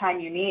love anytime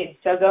you need.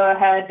 So go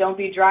ahead. Don't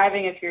be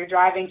driving. If you're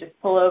driving, just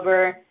pull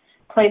over.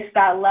 Place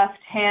that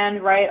left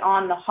hand right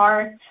on the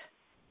heart.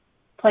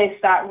 Place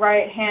that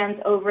right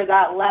hand over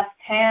that left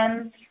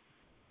hand.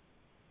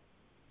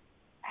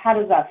 How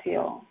does that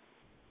feel?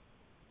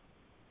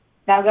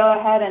 Now go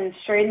ahead and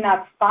straighten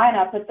that spine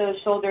up, put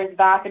those shoulders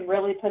back, and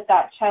really put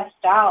that chest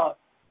out.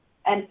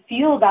 And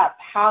feel that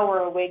power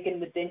awaken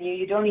within you.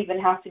 You don't even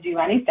have to do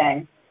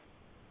anything.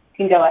 You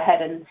can go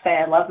ahead and say,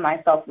 I love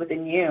myself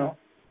within you.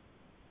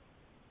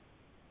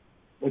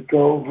 Let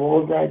go of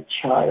all that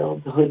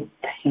childhood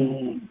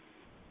pain.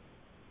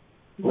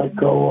 Let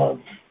go of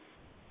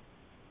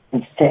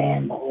the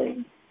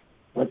family.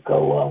 Let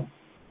go of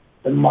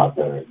the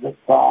mother, the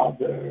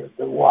father,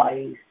 the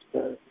wife,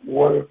 the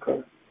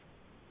worker.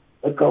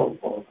 Let go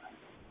of all that.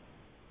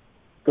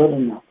 Go to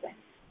nothing.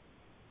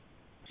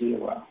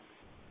 Zero.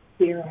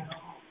 Zero.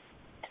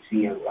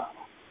 Zero.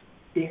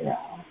 Zero.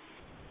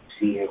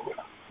 Zero.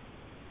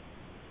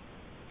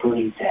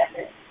 Breathe that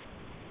in.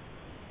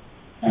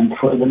 And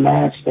for the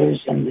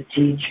masters and the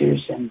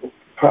teachers and the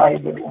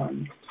private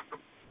ones,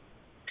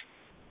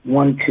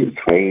 1, 2,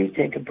 3,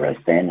 take a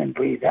breath in and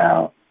breathe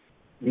out.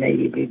 May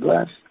you be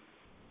blessed.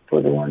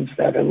 For the ones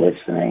that are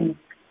listening,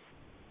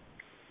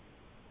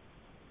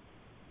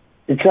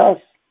 it's us.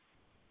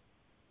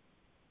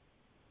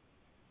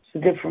 It's a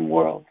different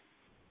world.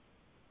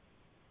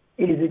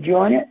 Either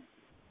join it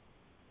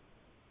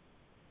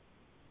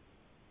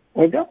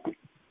or don't.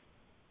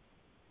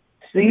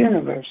 It's the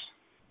universe.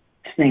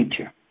 It's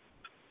nature.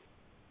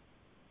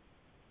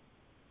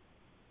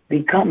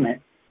 Become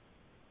it.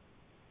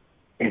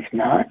 If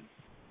not,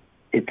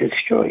 it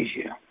destroys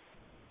you.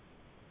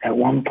 At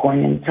one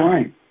point in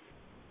time,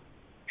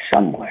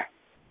 somewhere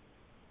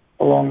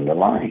along the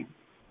line.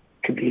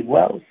 It could be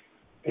wealth,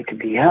 it could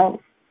be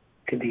health,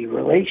 it could be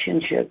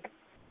relationship,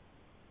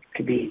 it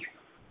could be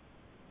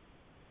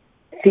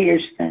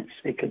fierceness,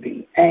 it could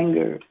be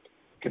anger,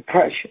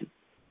 depression,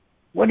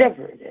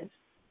 whatever it is.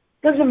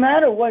 Doesn't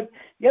matter what.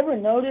 You ever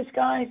notice,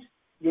 guys,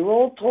 you're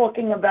all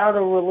talking about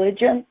a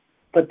religion,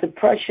 but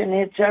depression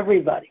hits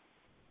everybody.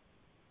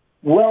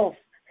 Wealth,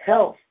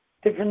 health,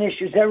 different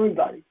issues,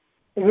 everybody.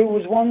 If it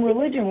was one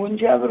religion, wouldn't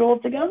you have it all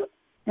together?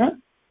 Huh?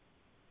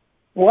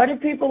 Why do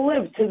people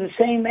live to the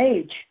same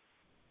age?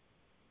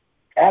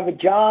 Have a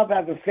job,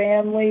 have a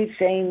family,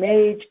 same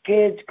age,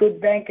 kids, good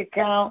bank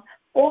account,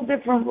 all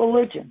different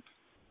religions.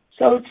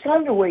 So it's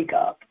time to wake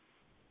up.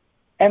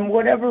 And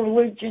whatever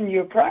religion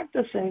you're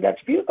practicing,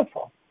 that's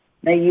beautiful.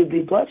 May you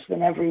be blessed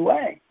in every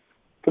way.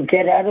 But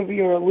get out of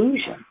your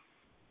illusion.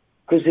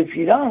 Because if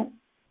you don't,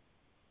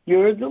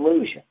 you're a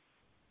delusion.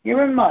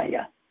 You're in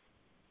Maya.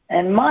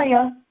 And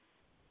Maya,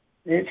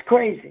 it's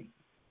crazy.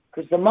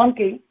 Because the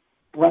monkey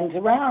runs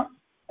around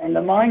and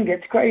the mind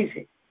gets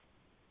crazy.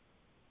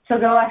 So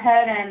go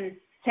ahead and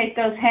take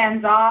those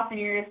hands off, and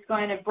you're just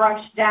going to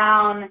brush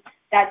down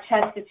that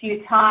chest a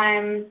few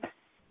times,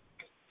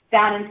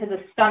 down into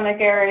the stomach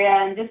area,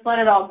 and just let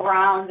it all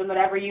ground. And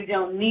whatever you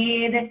don't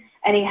need,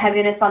 any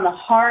heaviness on the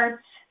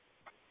heart,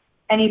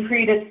 any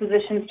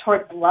predispositions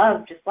towards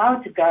love, just allow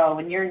it to go,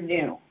 and you're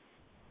new.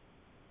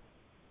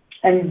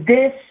 And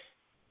this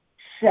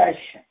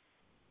session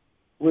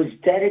was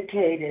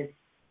dedicated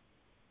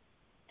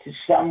to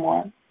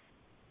someone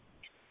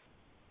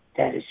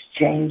that is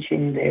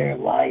changing their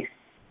life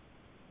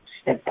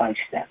step by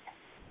step.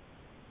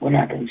 we're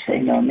not going to say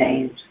no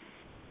names,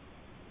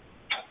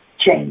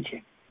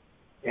 changing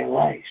their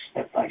life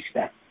step by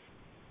step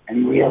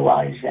and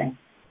realizing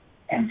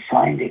and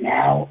finding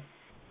out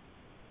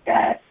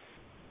that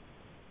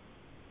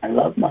I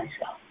love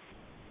myself.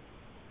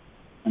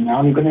 And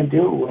I'm going to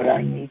do what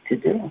I need to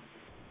do.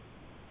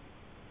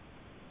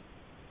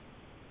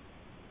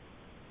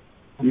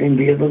 I'm going to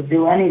be able to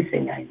do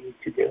anything I need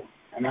to do.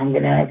 And I'm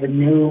going to have a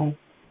new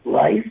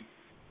life,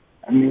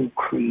 a new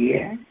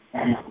career,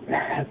 and I'm going to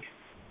have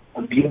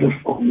a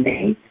beautiful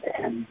mate,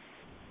 and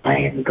I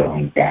am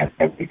going to have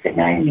everything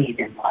I need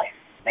in life.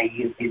 May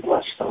you be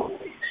blessed always.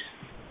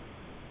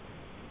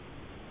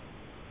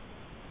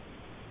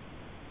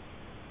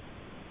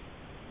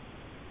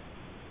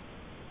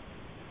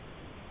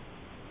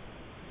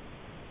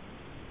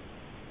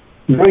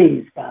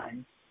 Breathe, guys.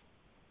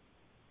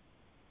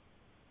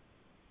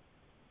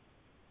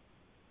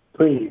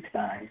 Breathe,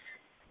 guys.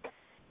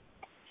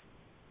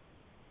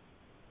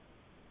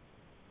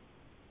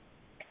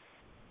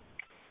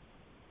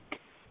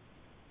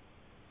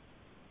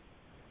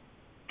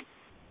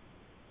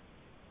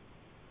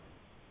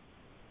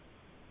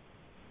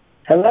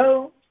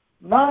 Hello?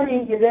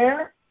 Monty, you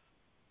there?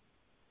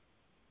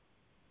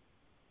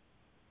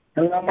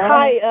 Hello,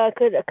 Monty? Hi,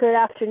 good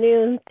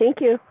afternoon.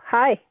 Thank you.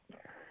 Hi.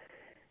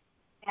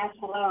 Yes,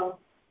 hello.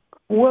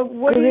 What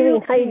Good do you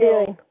evening. How you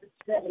doing?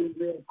 say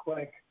real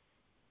quick?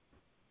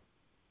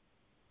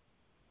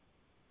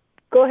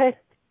 Go ahead.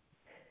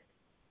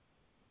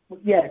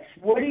 Yes.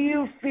 What do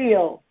you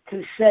feel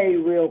to say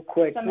real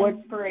quick? Some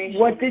inspiration.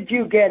 What did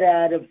you get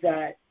out of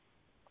that?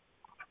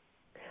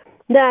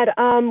 That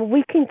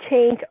we can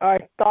change our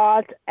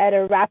thoughts at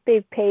a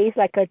rapid pace,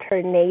 like a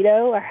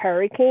tornado, a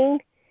hurricane.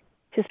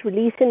 Just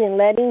releasing and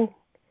letting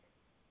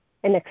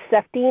and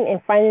accepting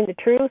and finding the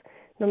truth.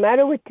 No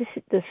matter what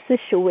the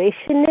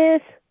situation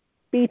is,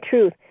 be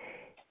truth.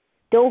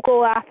 Don't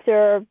go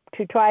after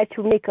to try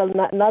to make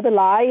another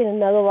lie and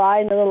another lie,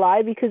 another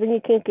lie, because then you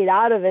can't get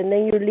out of it, and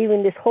then you're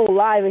leaving this whole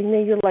lie, and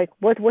then you're like,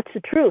 what's the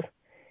truth?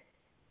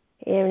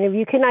 And if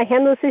you cannot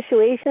handle the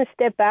situation,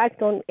 step back,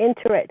 don't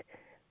enter it.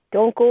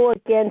 Don't go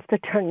against the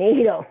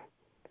tornado.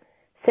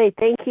 Say,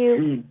 thank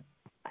you.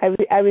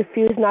 I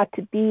refuse not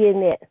to be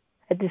in it.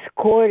 I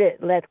discord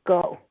it. Let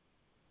go.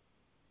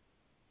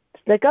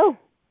 Just let go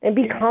and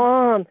be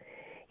calm.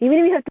 Even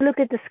if you have to look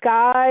at the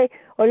sky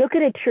or look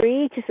at a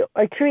tree, just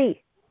a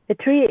tree. The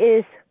tree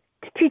is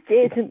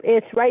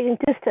right in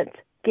distance.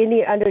 Get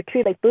near under a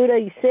tree like Buddha.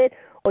 You sit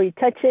or you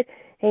touch it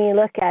and you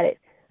look at it.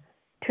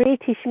 Tree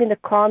teaches me the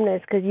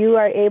calmness because you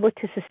are able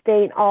to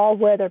sustain all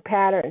weather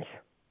patterns.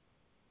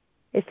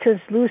 It's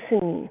just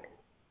loosening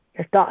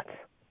your thoughts.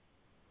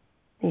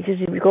 You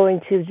just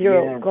going to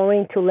zero,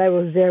 going to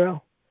level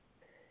 0.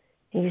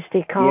 And you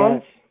stay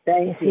calm. Yes,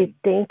 thank you. Say,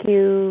 thank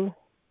you.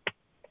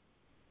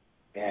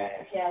 Yes.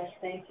 Yes,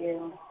 thank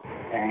you.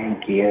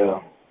 Thank you.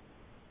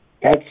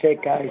 That's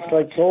it, guys.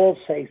 Let's all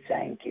say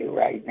thank you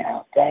right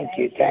now. Thank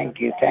you,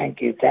 thank you,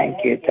 thank you,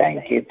 thank you,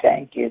 thank you,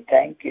 thank you,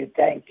 thank you,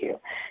 thank you.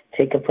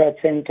 Take a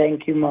breath in.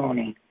 Thank you,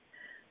 Moni.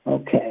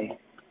 Okay.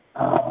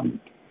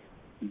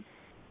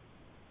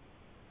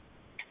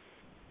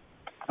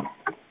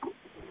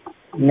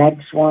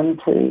 Next one,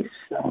 please.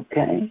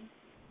 Okay.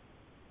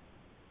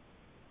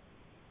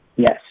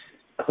 Yes.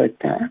 Click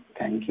that.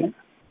 Thank you.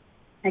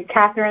 And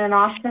Catherine and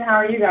Austin, how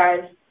are you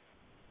guys?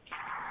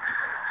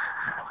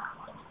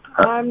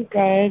 I'm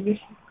good.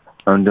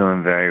 I'm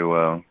doing very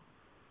well.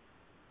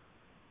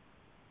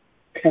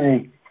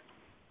 Okay.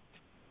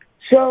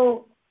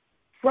 So,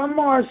 from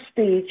our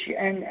speech,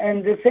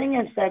 and the thing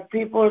is that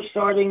people are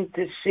starting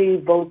to see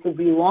both of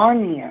you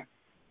on here,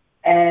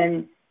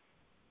 and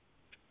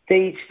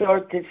they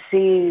start to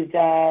see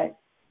that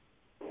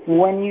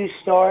when you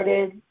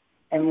started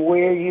and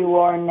where you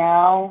are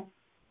now,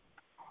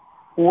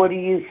 what do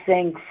you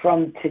think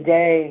from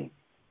today?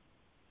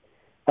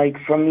 Like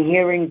from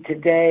hearing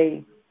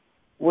today,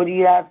 what do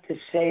you have to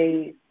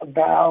say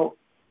about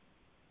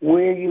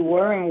where you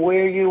were and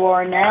where you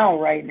are now,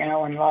 right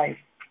now in life?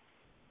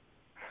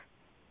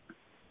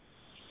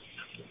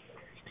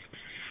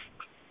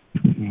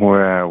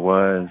 Where I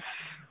was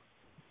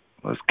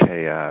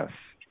chaos.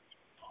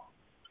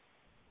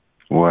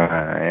 Where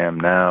I am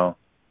now,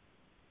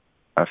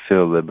 I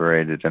feel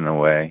liberated in a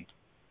way.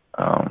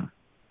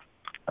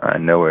 I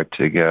know where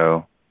to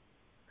go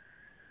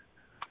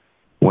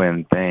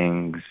when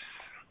things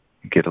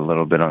get a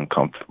little bit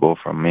uncomfortable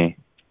for me,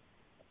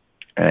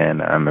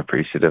 and I'm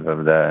appreciative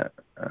of that.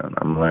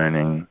 I'm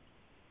learning.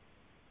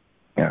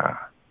 Yeah,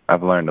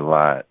 I've learned a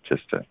lot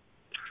just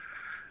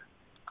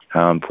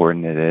how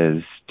important it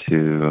is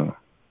to,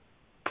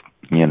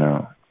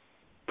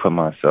 put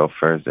myself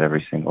first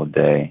every single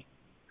day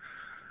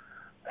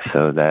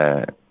so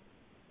that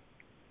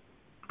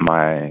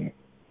my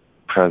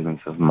presence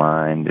of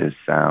mind is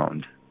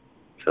sound,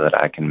 so that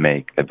I can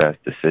make the best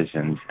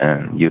decisions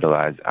and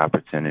utilize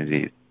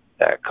opportunities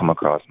that come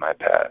across my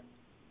path.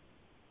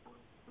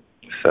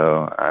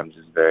 So I'm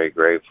just very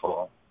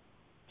grateful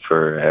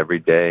for every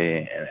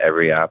day and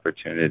every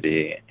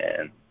opportunity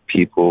and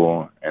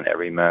people and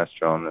every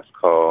master on this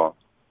call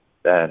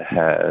that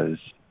has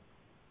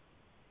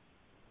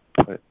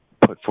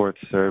put forth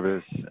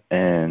service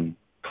and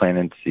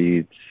planted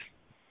seeds.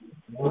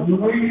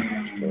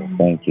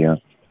 Thank you.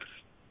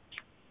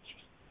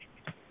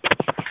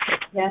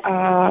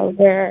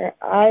 Where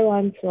I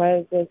once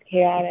was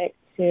chaotic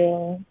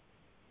too.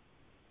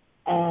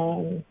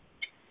 I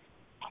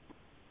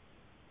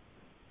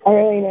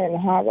really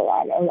didn't have a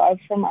lot of love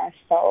for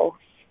myself.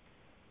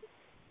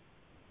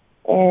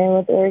 And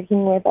with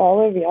working with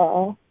all of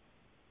y'all,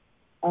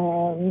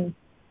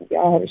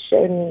 y'all have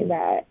showed me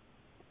that.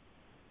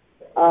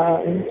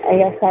 I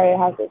guess I would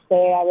have to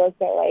say I looked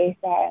at life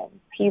as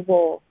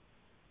people,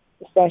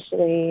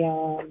 especially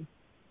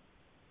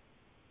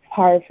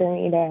hard for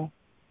me to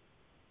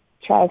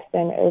trust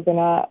and open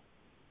up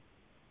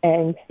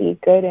and see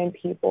good in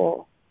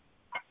people.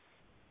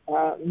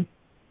 And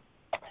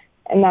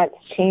that's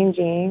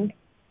changing.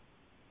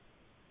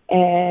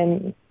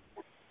 And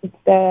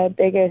the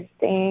biggest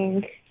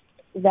thing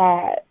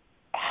that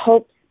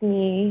helps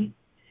me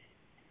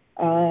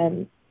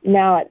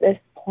now at this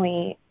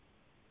point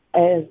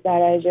is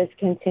that I just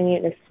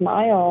continue to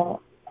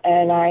smile,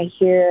 and I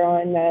hear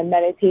on the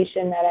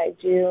meditation that I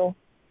do,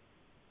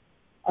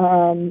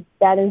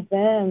 that is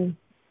them,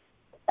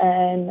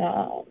 and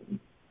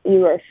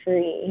you are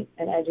free.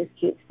 And I just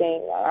keep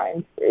saying that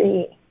I'm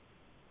free,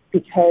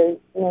 because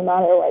no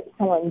matter what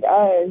someone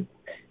does,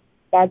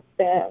 that's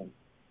them.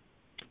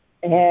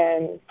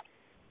 And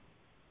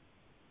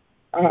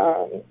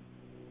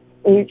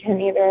you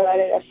can either let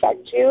it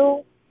affect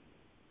you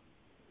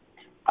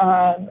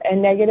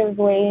in negative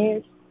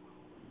ways,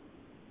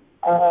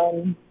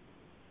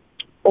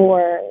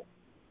 or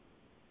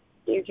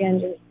you can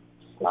just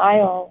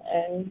smile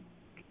and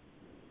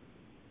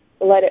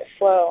let it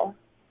flow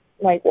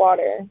like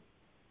water.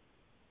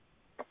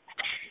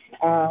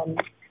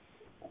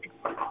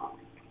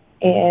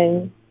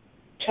 And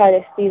try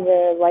to see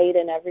the light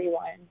in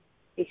everyone,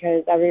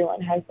 because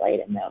everyone has light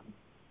in them.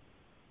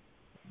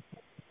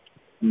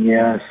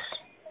 Yes,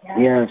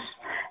 yes.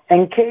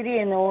 And Katie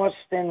in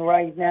Austin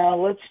right now,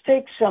 let's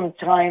take some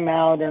time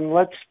out and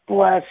let's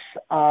bless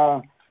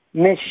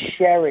Miss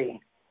Sherry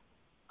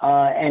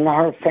and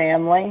her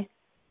family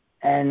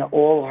and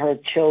all her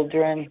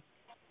children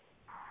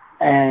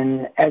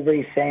and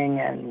everything,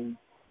 and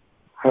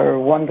her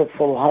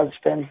wonderful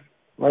husband.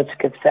 Let's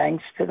give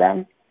thanks to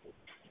them.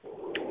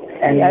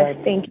 And yes,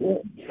 thank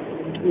you.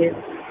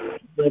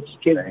 Let's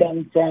give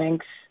them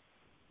thanks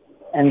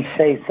and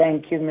say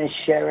thank you, Miss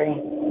Sherry,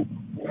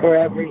 for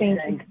everything.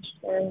 Thank you,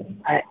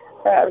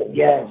 Sherry.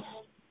 Yes.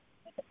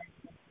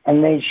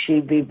 And may she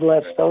be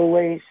blessed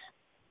always.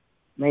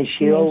 May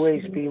she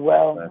always be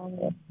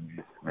well.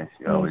 May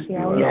she always be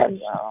well. Yes.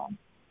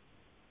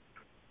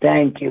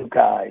 Thank you,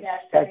 guys.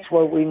 That's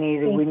what we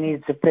needed. We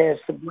needed to pass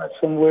the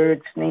blessing where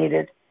it's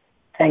needed.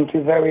 Thank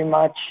you very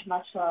much.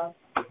 Much love.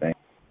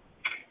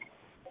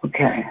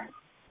 Okay.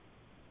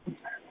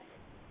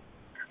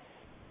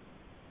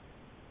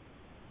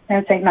 Can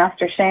I take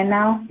Master Shane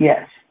now?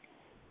 Yes.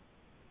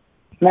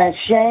 Master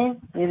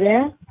Shane, you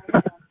there?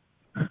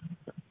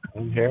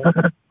 I'm here.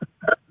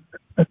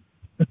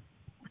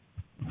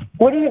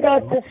 What do you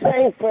got to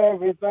say for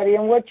everybody,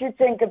 and what you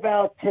think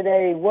about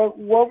today?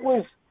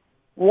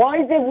 Why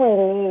did we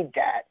need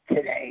that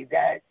today?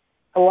 That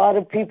a lot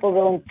of people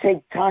don't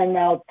take time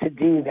out to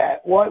do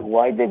that.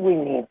 Why did we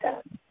need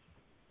that?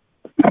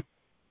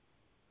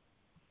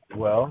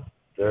 Well,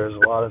 there's a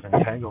lot of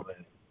entanglement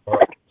in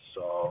work,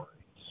 so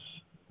it's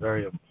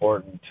very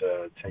important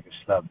to take a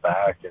step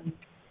back and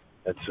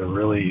to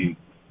really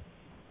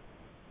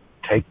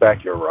take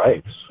back your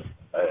rights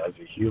as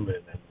a human,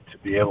 and to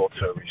be able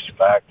to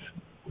respect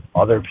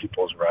other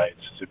people's rights,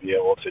 to be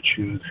able to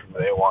choose who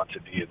they want to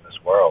be in this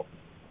world,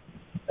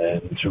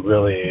 and to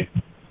really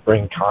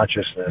bring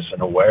consciousness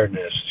and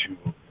awareness to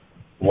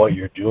what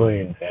you're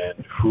doing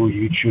and who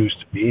you choose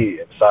to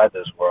be inside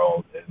this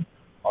world, and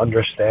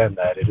understand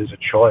that it is a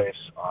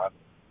choice on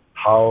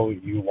how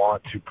you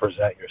want to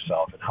present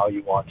yourself and how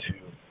you want to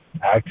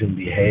act and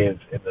behave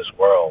in this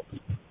world.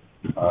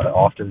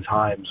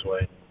 Oftentimes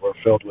when we're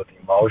filled with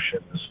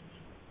emotions,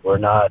 we're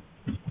not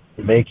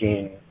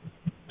making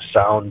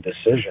sound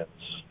decisions.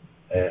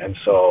 And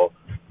so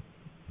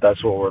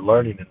that's what we're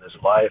learning in this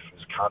life,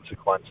 is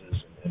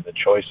consequences and the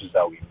choices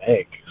that we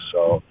make.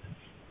 So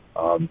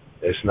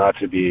it's not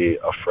to be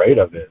afraid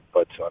of it,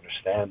 but to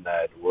understand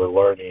that we're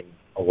learning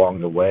along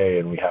the way,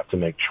 and we have to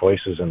make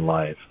choices in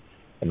life,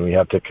 and we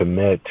have to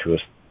commit to a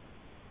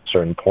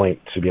certain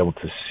point to be able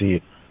to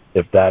see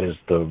if that is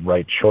the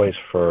right choice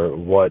for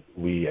what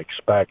we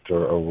expect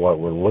or what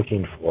we're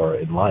looking for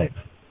in life.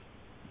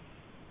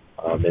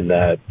 And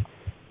that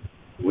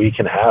we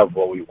can have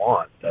what we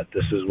want, that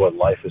this is what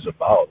life is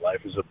about.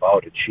 Life is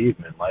about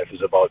achievement. Life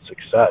is about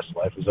success.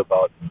 Life is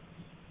about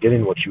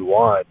getting what you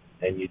want,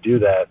 and you do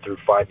that through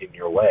finding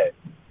your way.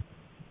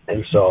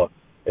 And so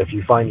if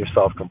you find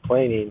yourself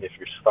complaining, if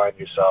you find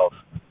yourself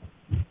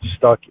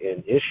stuck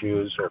in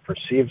issues or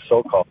perceived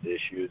so-called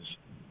issues,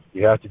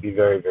 you have to be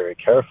very, very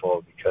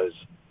careful, because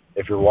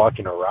if you're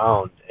walking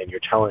around and you're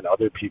telling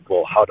other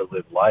people how to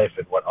live life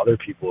and what other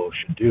people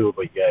should do,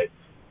 but yet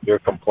you're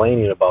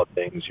complaining about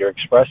things, you're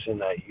expressing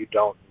that you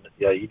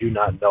do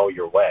not know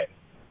your way,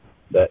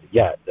 that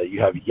you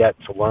have yet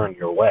to learn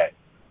your way.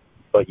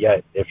 But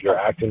yet, if you're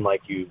acting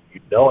like you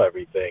know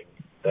everything,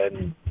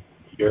 then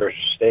you're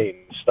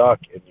staying stuck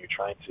and you're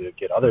trying to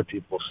get other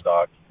people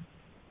stuck,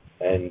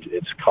 and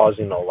it's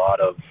causing a lot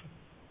of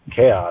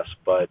chaos.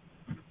 But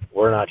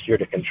we're not here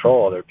to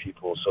control other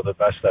people, so the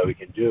best that we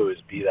can do is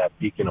be that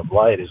beacon of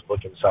light, is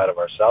look inside of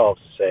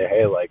ourselves and say,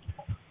 hey, like,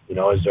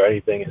 is there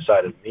anything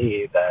inside of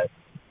me that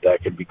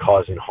could be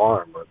causing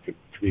harm or could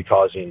be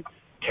causing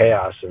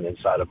chaos and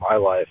inside of my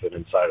life and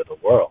inside of the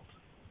world?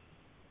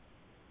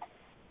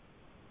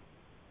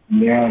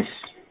 Yes.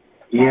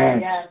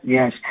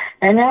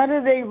 And how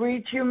do they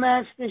reach you,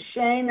 Master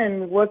Shane,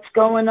 and what's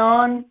going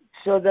on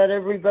so that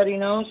everybody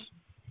knows?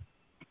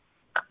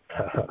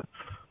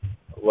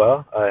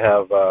 Well, I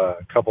have a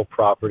couple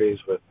properties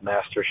with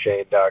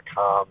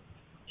MasterShane.com,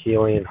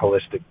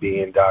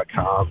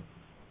 HealingHolisticBeing.com,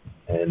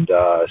 and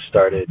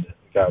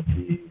got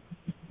the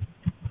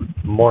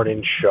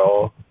morning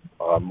show,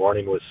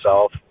 Morning with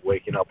Self,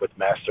 Waking Up with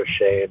Master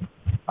Shane,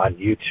 on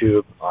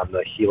YouTube on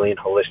the Healing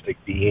Holistic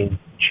Being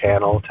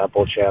channel,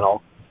 Temple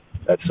channel.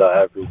 That's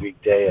every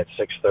weekday at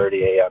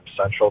 6:30 a.m.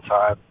 Central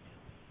Time.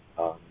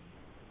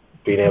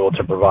 Being able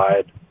to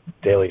provide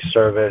daily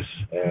service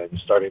and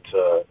starting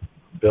to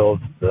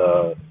build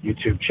the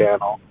YouTube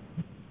channel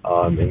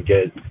and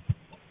get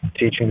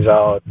teachings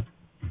out,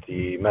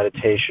 the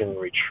meditation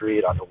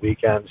retreat on the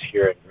weekends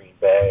here in Green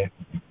Bay,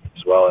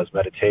 as well as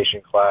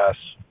meditation class.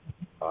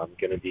 I'm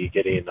going to be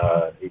getting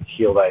a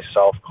Heal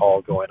Thyself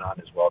call going on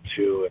as well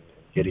too, and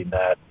getting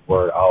that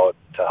word out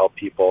to help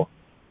people.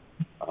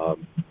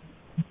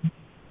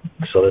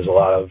 So there's a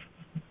lot of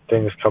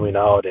things coming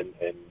out in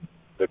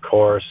the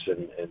course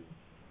and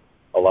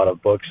a lot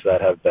of books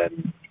that have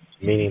been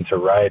meaning to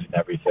write and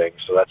everything.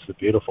 So that's the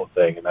beautiful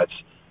thing, and that's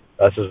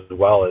as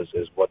well as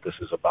what this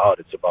is about.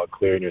 It's about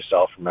clearing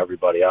yourself from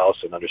everybody else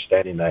and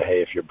understanding that,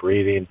 hey, if you're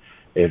breathing,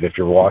 if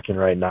you're walking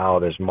right now,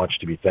 there's much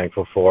to be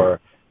thankful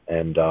for,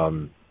 and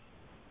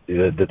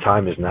the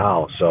time is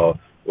now. So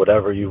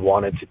whatever you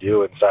wanted to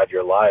do inside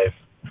your life,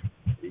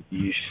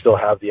 you still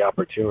have the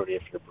opportunity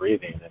if you're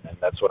breathing, and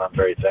that's what I'm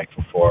very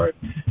thankful for,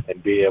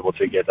 and be able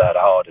to get that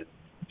out and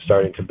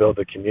starting to build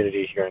the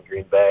community here in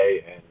Green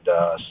Bay, and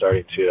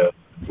starting to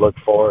look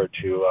forward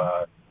to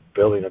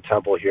building a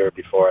temple here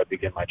before I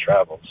begin my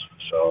travels.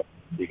 So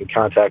you can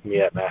contact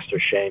me at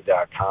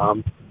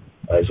MasterShane.com,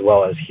 as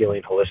well as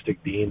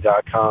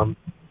HealingHolisticBeing.com.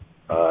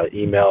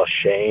 Email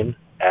Shane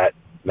at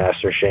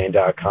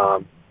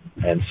MasterShane.com,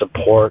 and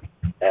support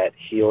at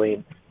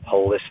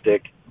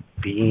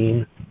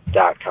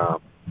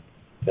HealingHolisticBeing.com.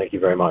 Thank you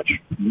very much.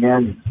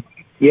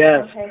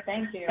 Yes. Okay,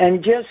 thank you.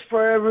 And just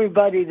for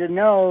everybody to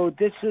know,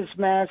 this is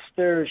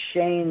Master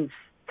Shane's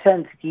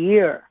 10th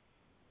year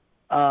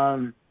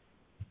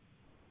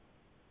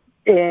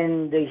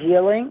in the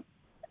healing,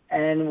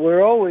 and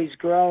we're always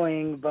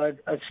growing, but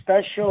a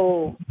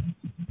special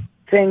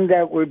thing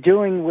that we're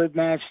doing with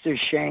Master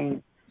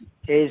Shane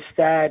is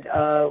that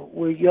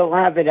you'll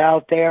have it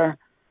out there.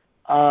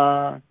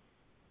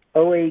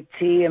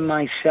 OAT and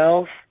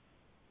myself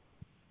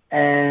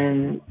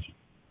and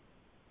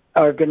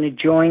are going to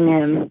join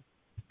him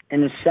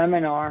in a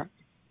seminar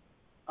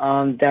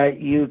that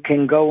you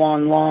can go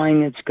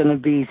online. It's going to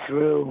be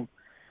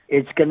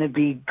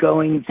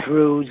going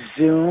through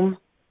Zoom,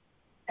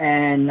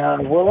 and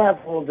we'll have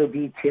all the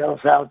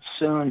details out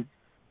soon.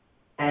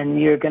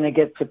 And you're going to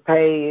get to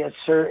pay a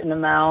certain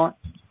amount,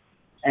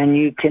 and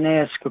you can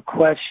ask a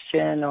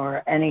question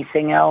or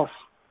anything else.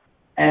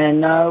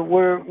 And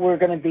we're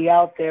going to be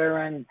out there,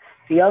 and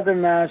the other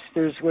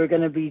masters we're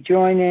going to be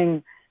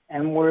joining,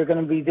 and we're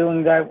going to be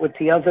doing that with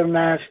the other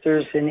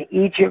masters in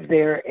each of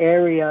their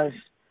areas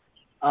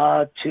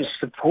to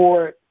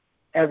support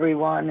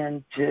everyone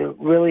and to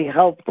really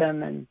help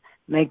them and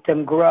make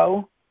them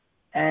grow,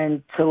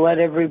 and to let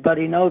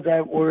everybody know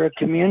that we're a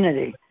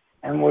community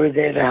and we're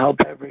there to help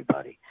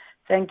everybody.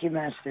 Thank you,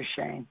 Master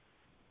Shane.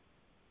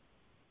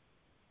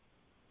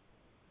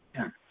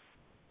 Yeah.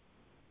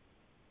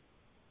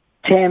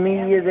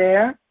 Tammy, you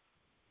there?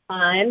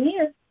 I'm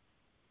here.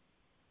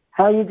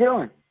 How you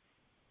doing?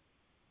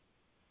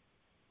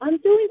 I'm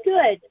doing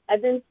good.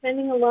 I've been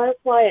spending a lot of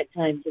quiet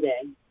time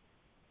today.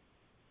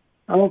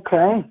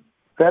 Okay,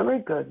 very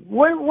good.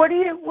 What do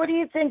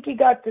you think you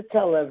got to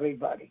tell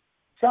everybody?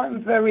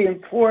 Something very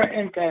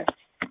important that,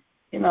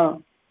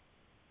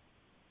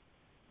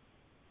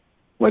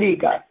 what do you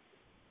got?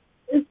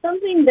 It's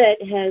something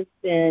that has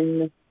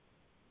been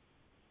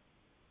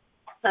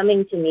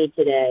coming to me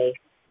today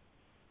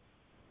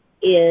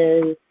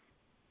is,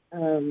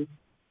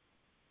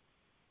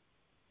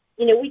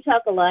 we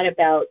talk a lot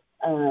about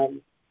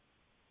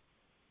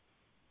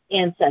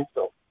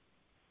ancestral,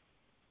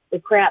 the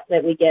crap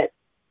that we get,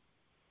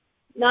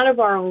 not of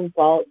our own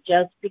fault,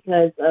 just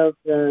because of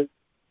the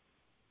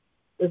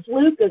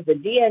fluke of the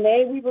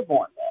DNA we were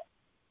born with.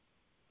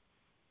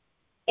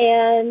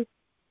 And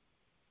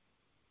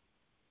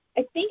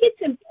I think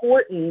it's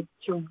important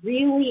to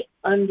really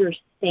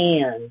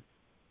understand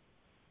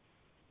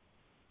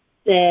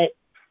that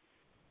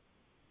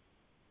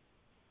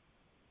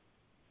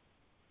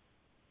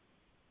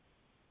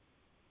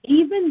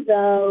even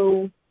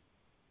though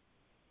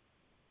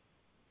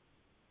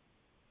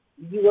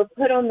you were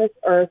put on this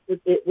earth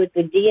with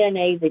the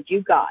DNA that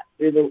you got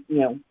through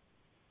the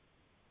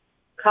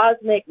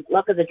cosmic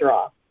luck of the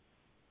draw,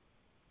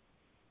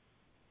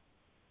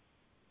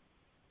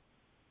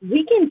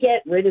 we can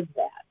get rid of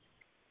that.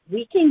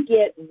 We can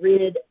get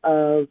rid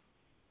of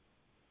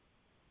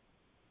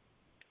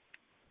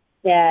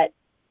that.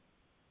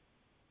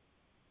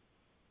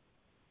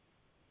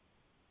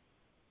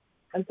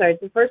 I'm sorry,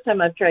 it's the first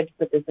time I've tried to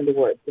put this into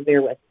words, so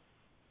bear with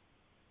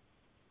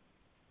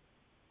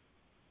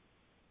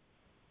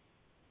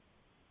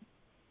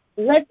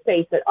me. Let's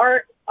face it,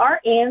 our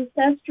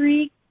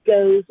ancestry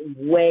goes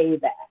way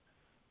back.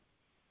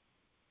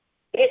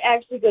 It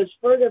actually goes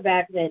further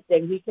back than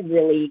we can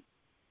really,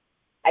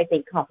 I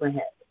think,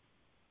 comprehend.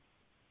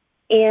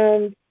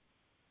 And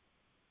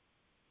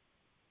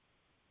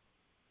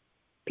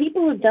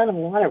people have done a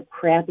lot of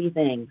crappy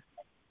things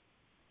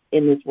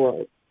in this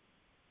world,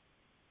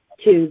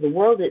 to the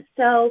world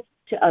itself,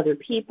 to other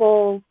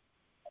people.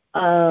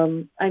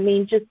 I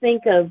mean, just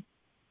think of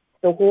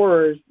the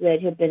horrors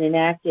that have been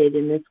enacted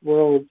in this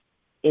world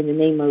in the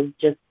name of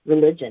just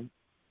religion,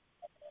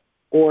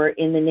 or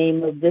in the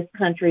name of this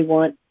country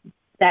wants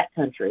that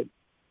country.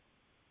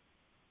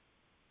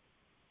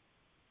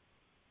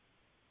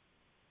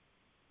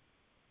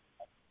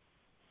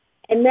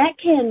 And that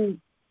can,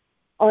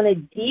 on a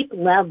deep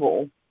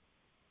level,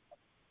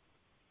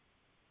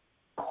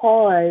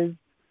 cause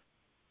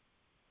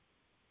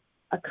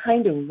a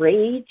kind of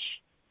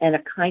rage and a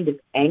kind of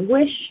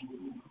anguish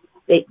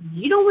that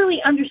you don't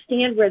really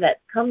understand where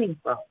that's coming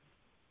from.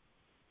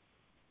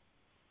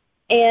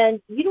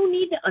 And you don't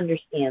need to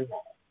understand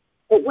that.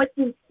 But what's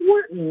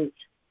important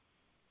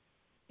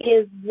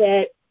is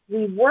that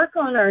we work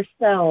on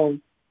ourselves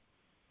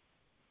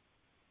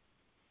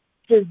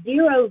to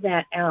zero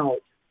that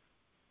out,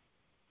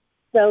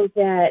 so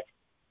that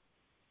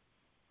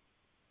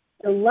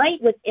the light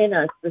within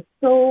us, the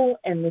soul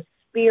and the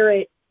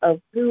spirit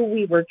of who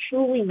we were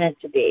truly meant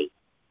to be,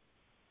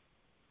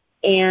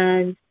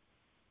 and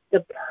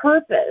the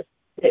purpose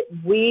that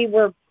we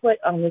were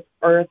put on this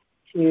earth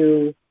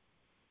to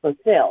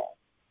fulfill,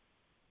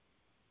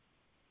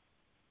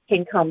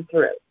 can come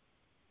through.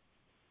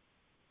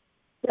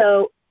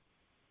 So,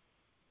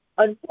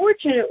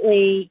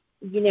 unfortunately,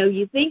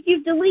 you think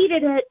you've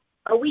deleted it.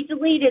 Oh, we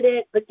deleted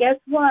it, but guess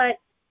what?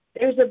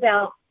 There's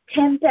about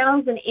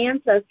 10,000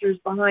 ancestors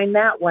behind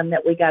that one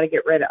that we got to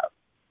get rid of.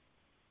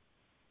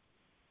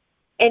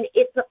 And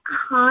it's a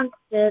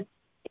constant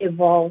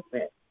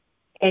evolvement,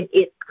 and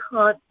it's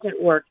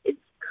constant work, it's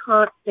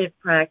constant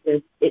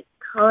practice, it's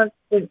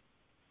constant,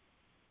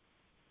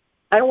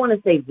 I don't want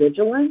to say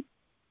vigilance,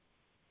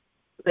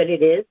 but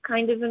it is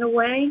kind of in a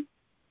way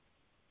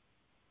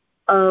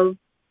of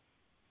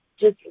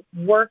just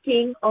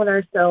working on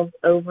ourselves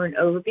over and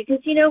over.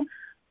 Because,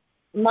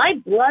 my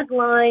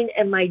bloodline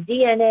and my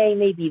DNA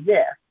may be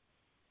this,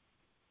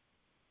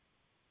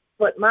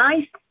 but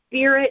my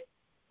spirit,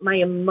 my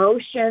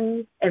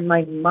emotions, and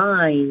my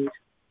mind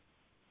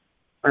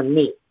are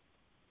me.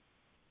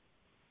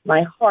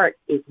 My heart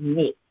is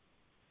me.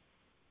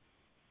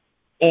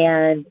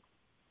 And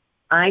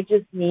I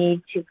just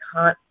need to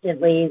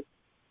constantly,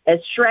 as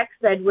Shrek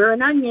said, we're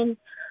an onion.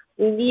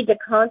 We need to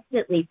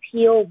constantly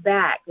peel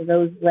back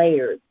those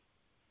layers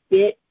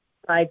bit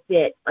by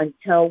bit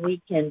until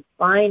we can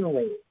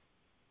finally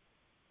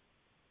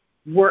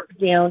work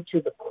down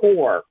to the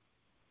core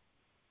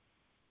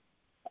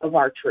of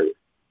our truth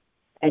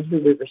and who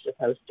we were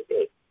supposed to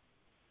be.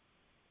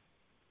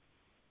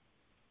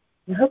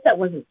 I hope that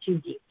wasn't too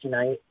deep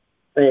tonight,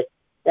 but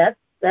that's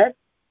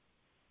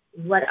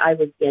what I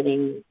was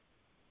getting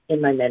in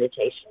my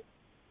meditation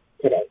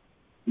today.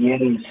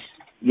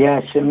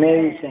 Yes,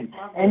 amazing.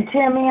 And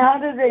Tammy, how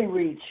do they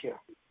reach you?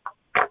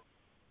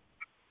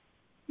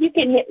 You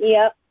can hit me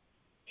up,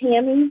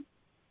 Tammy,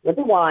 with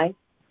a Y,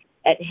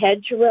 at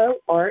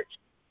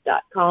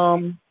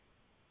hedgerowart.com.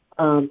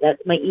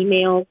 That's my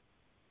email.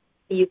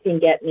 You can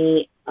get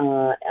me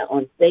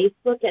on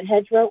Facebook at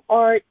Hedgerow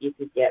Art. You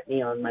can get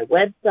me on my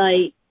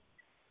website,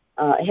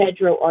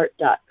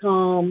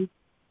 hedgerowart.com.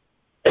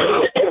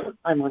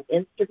 I'm on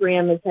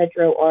Instagram as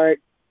Hedgerow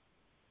Art.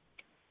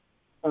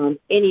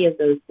 Any of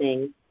those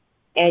things.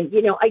 And,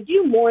 I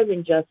do more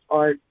than just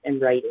art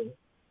and writing.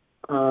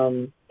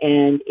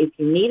 And if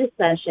you need a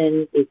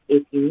session,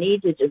 if you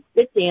need to just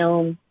sit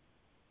down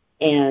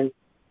and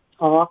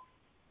talk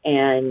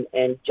and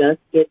just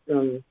get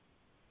some,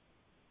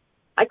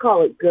 I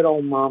call it good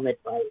old mom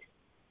advice.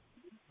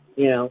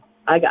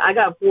 I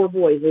got 4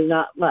 boys. There's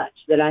not much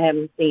that I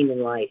haven't seen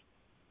in life.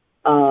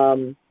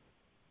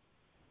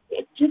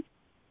 Just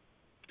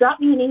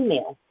drop me an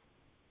email.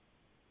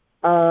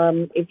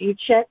 If you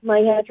check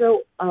my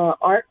Hedgerow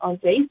Art on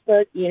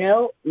Facebook,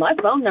 my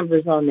phone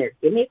number's on there.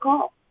 Give me a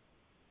call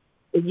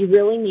if you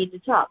really need to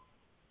talk.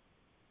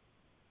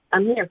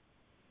 I'm here.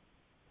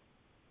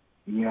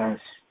 Yes.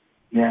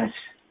 Yes.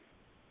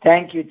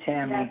 Thank you,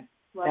 Tammy.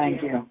 Yes,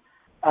 Thank you.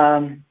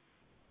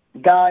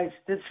 Guys,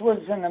 this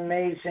was an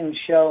amazing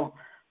show.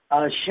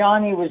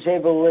 Shani was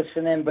able to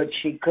listen in, but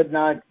she could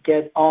not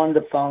get on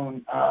the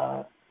phone.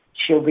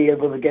 She'll be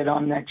able to get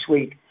on next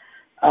week.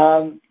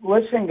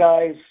 Listen,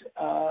 guys,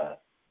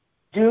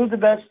 do the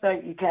best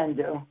that you can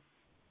do.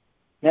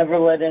 Never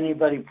let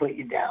anybody put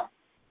you down.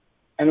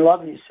 And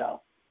love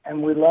yourself.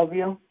 And we love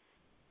you.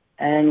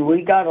 And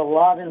we got a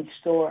lot in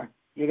store.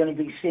 You're going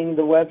to be seeing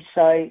the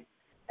website.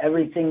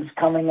 Everything's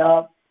coming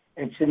up.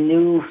 It's a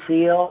new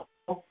feel.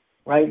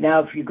 Right now,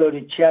 if you go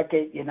to check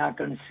it, you're not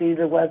going to see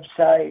the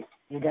website.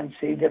 You're going to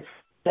see different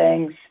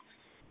things.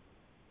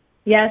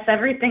 Yes,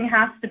 everything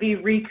has to be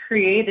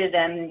recreated,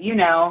 and, you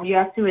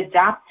have to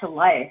adapt to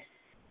life.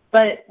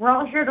 But we're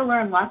all here to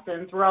learn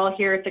lessons. We're all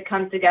here to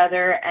come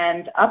together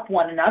and up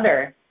one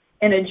another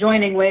in a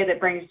joining way that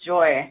brings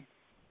joy.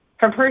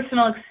 From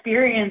personal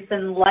experience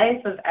and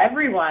life of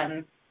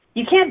everyone,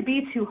 you can't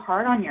be too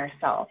hard on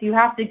yourself. You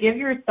have to give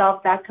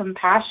yourself that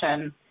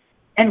compassion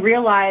and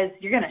realize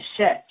you're going to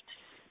shift.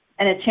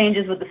 And it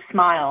changes with a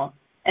smile.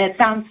 And it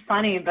sounds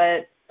funny,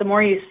 but the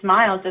more you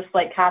smile, just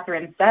like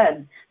Catherine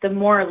said, the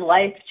more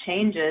life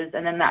changes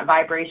and then that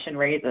vibration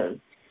raises.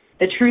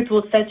 The truth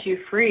will set you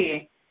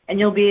free, and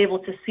you'll be able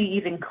to see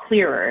even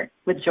clearer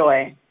with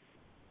joy.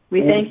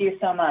 We thank you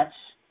so much.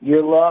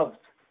 You're loved,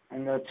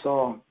 and that's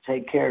all.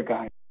 Take care,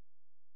 guys.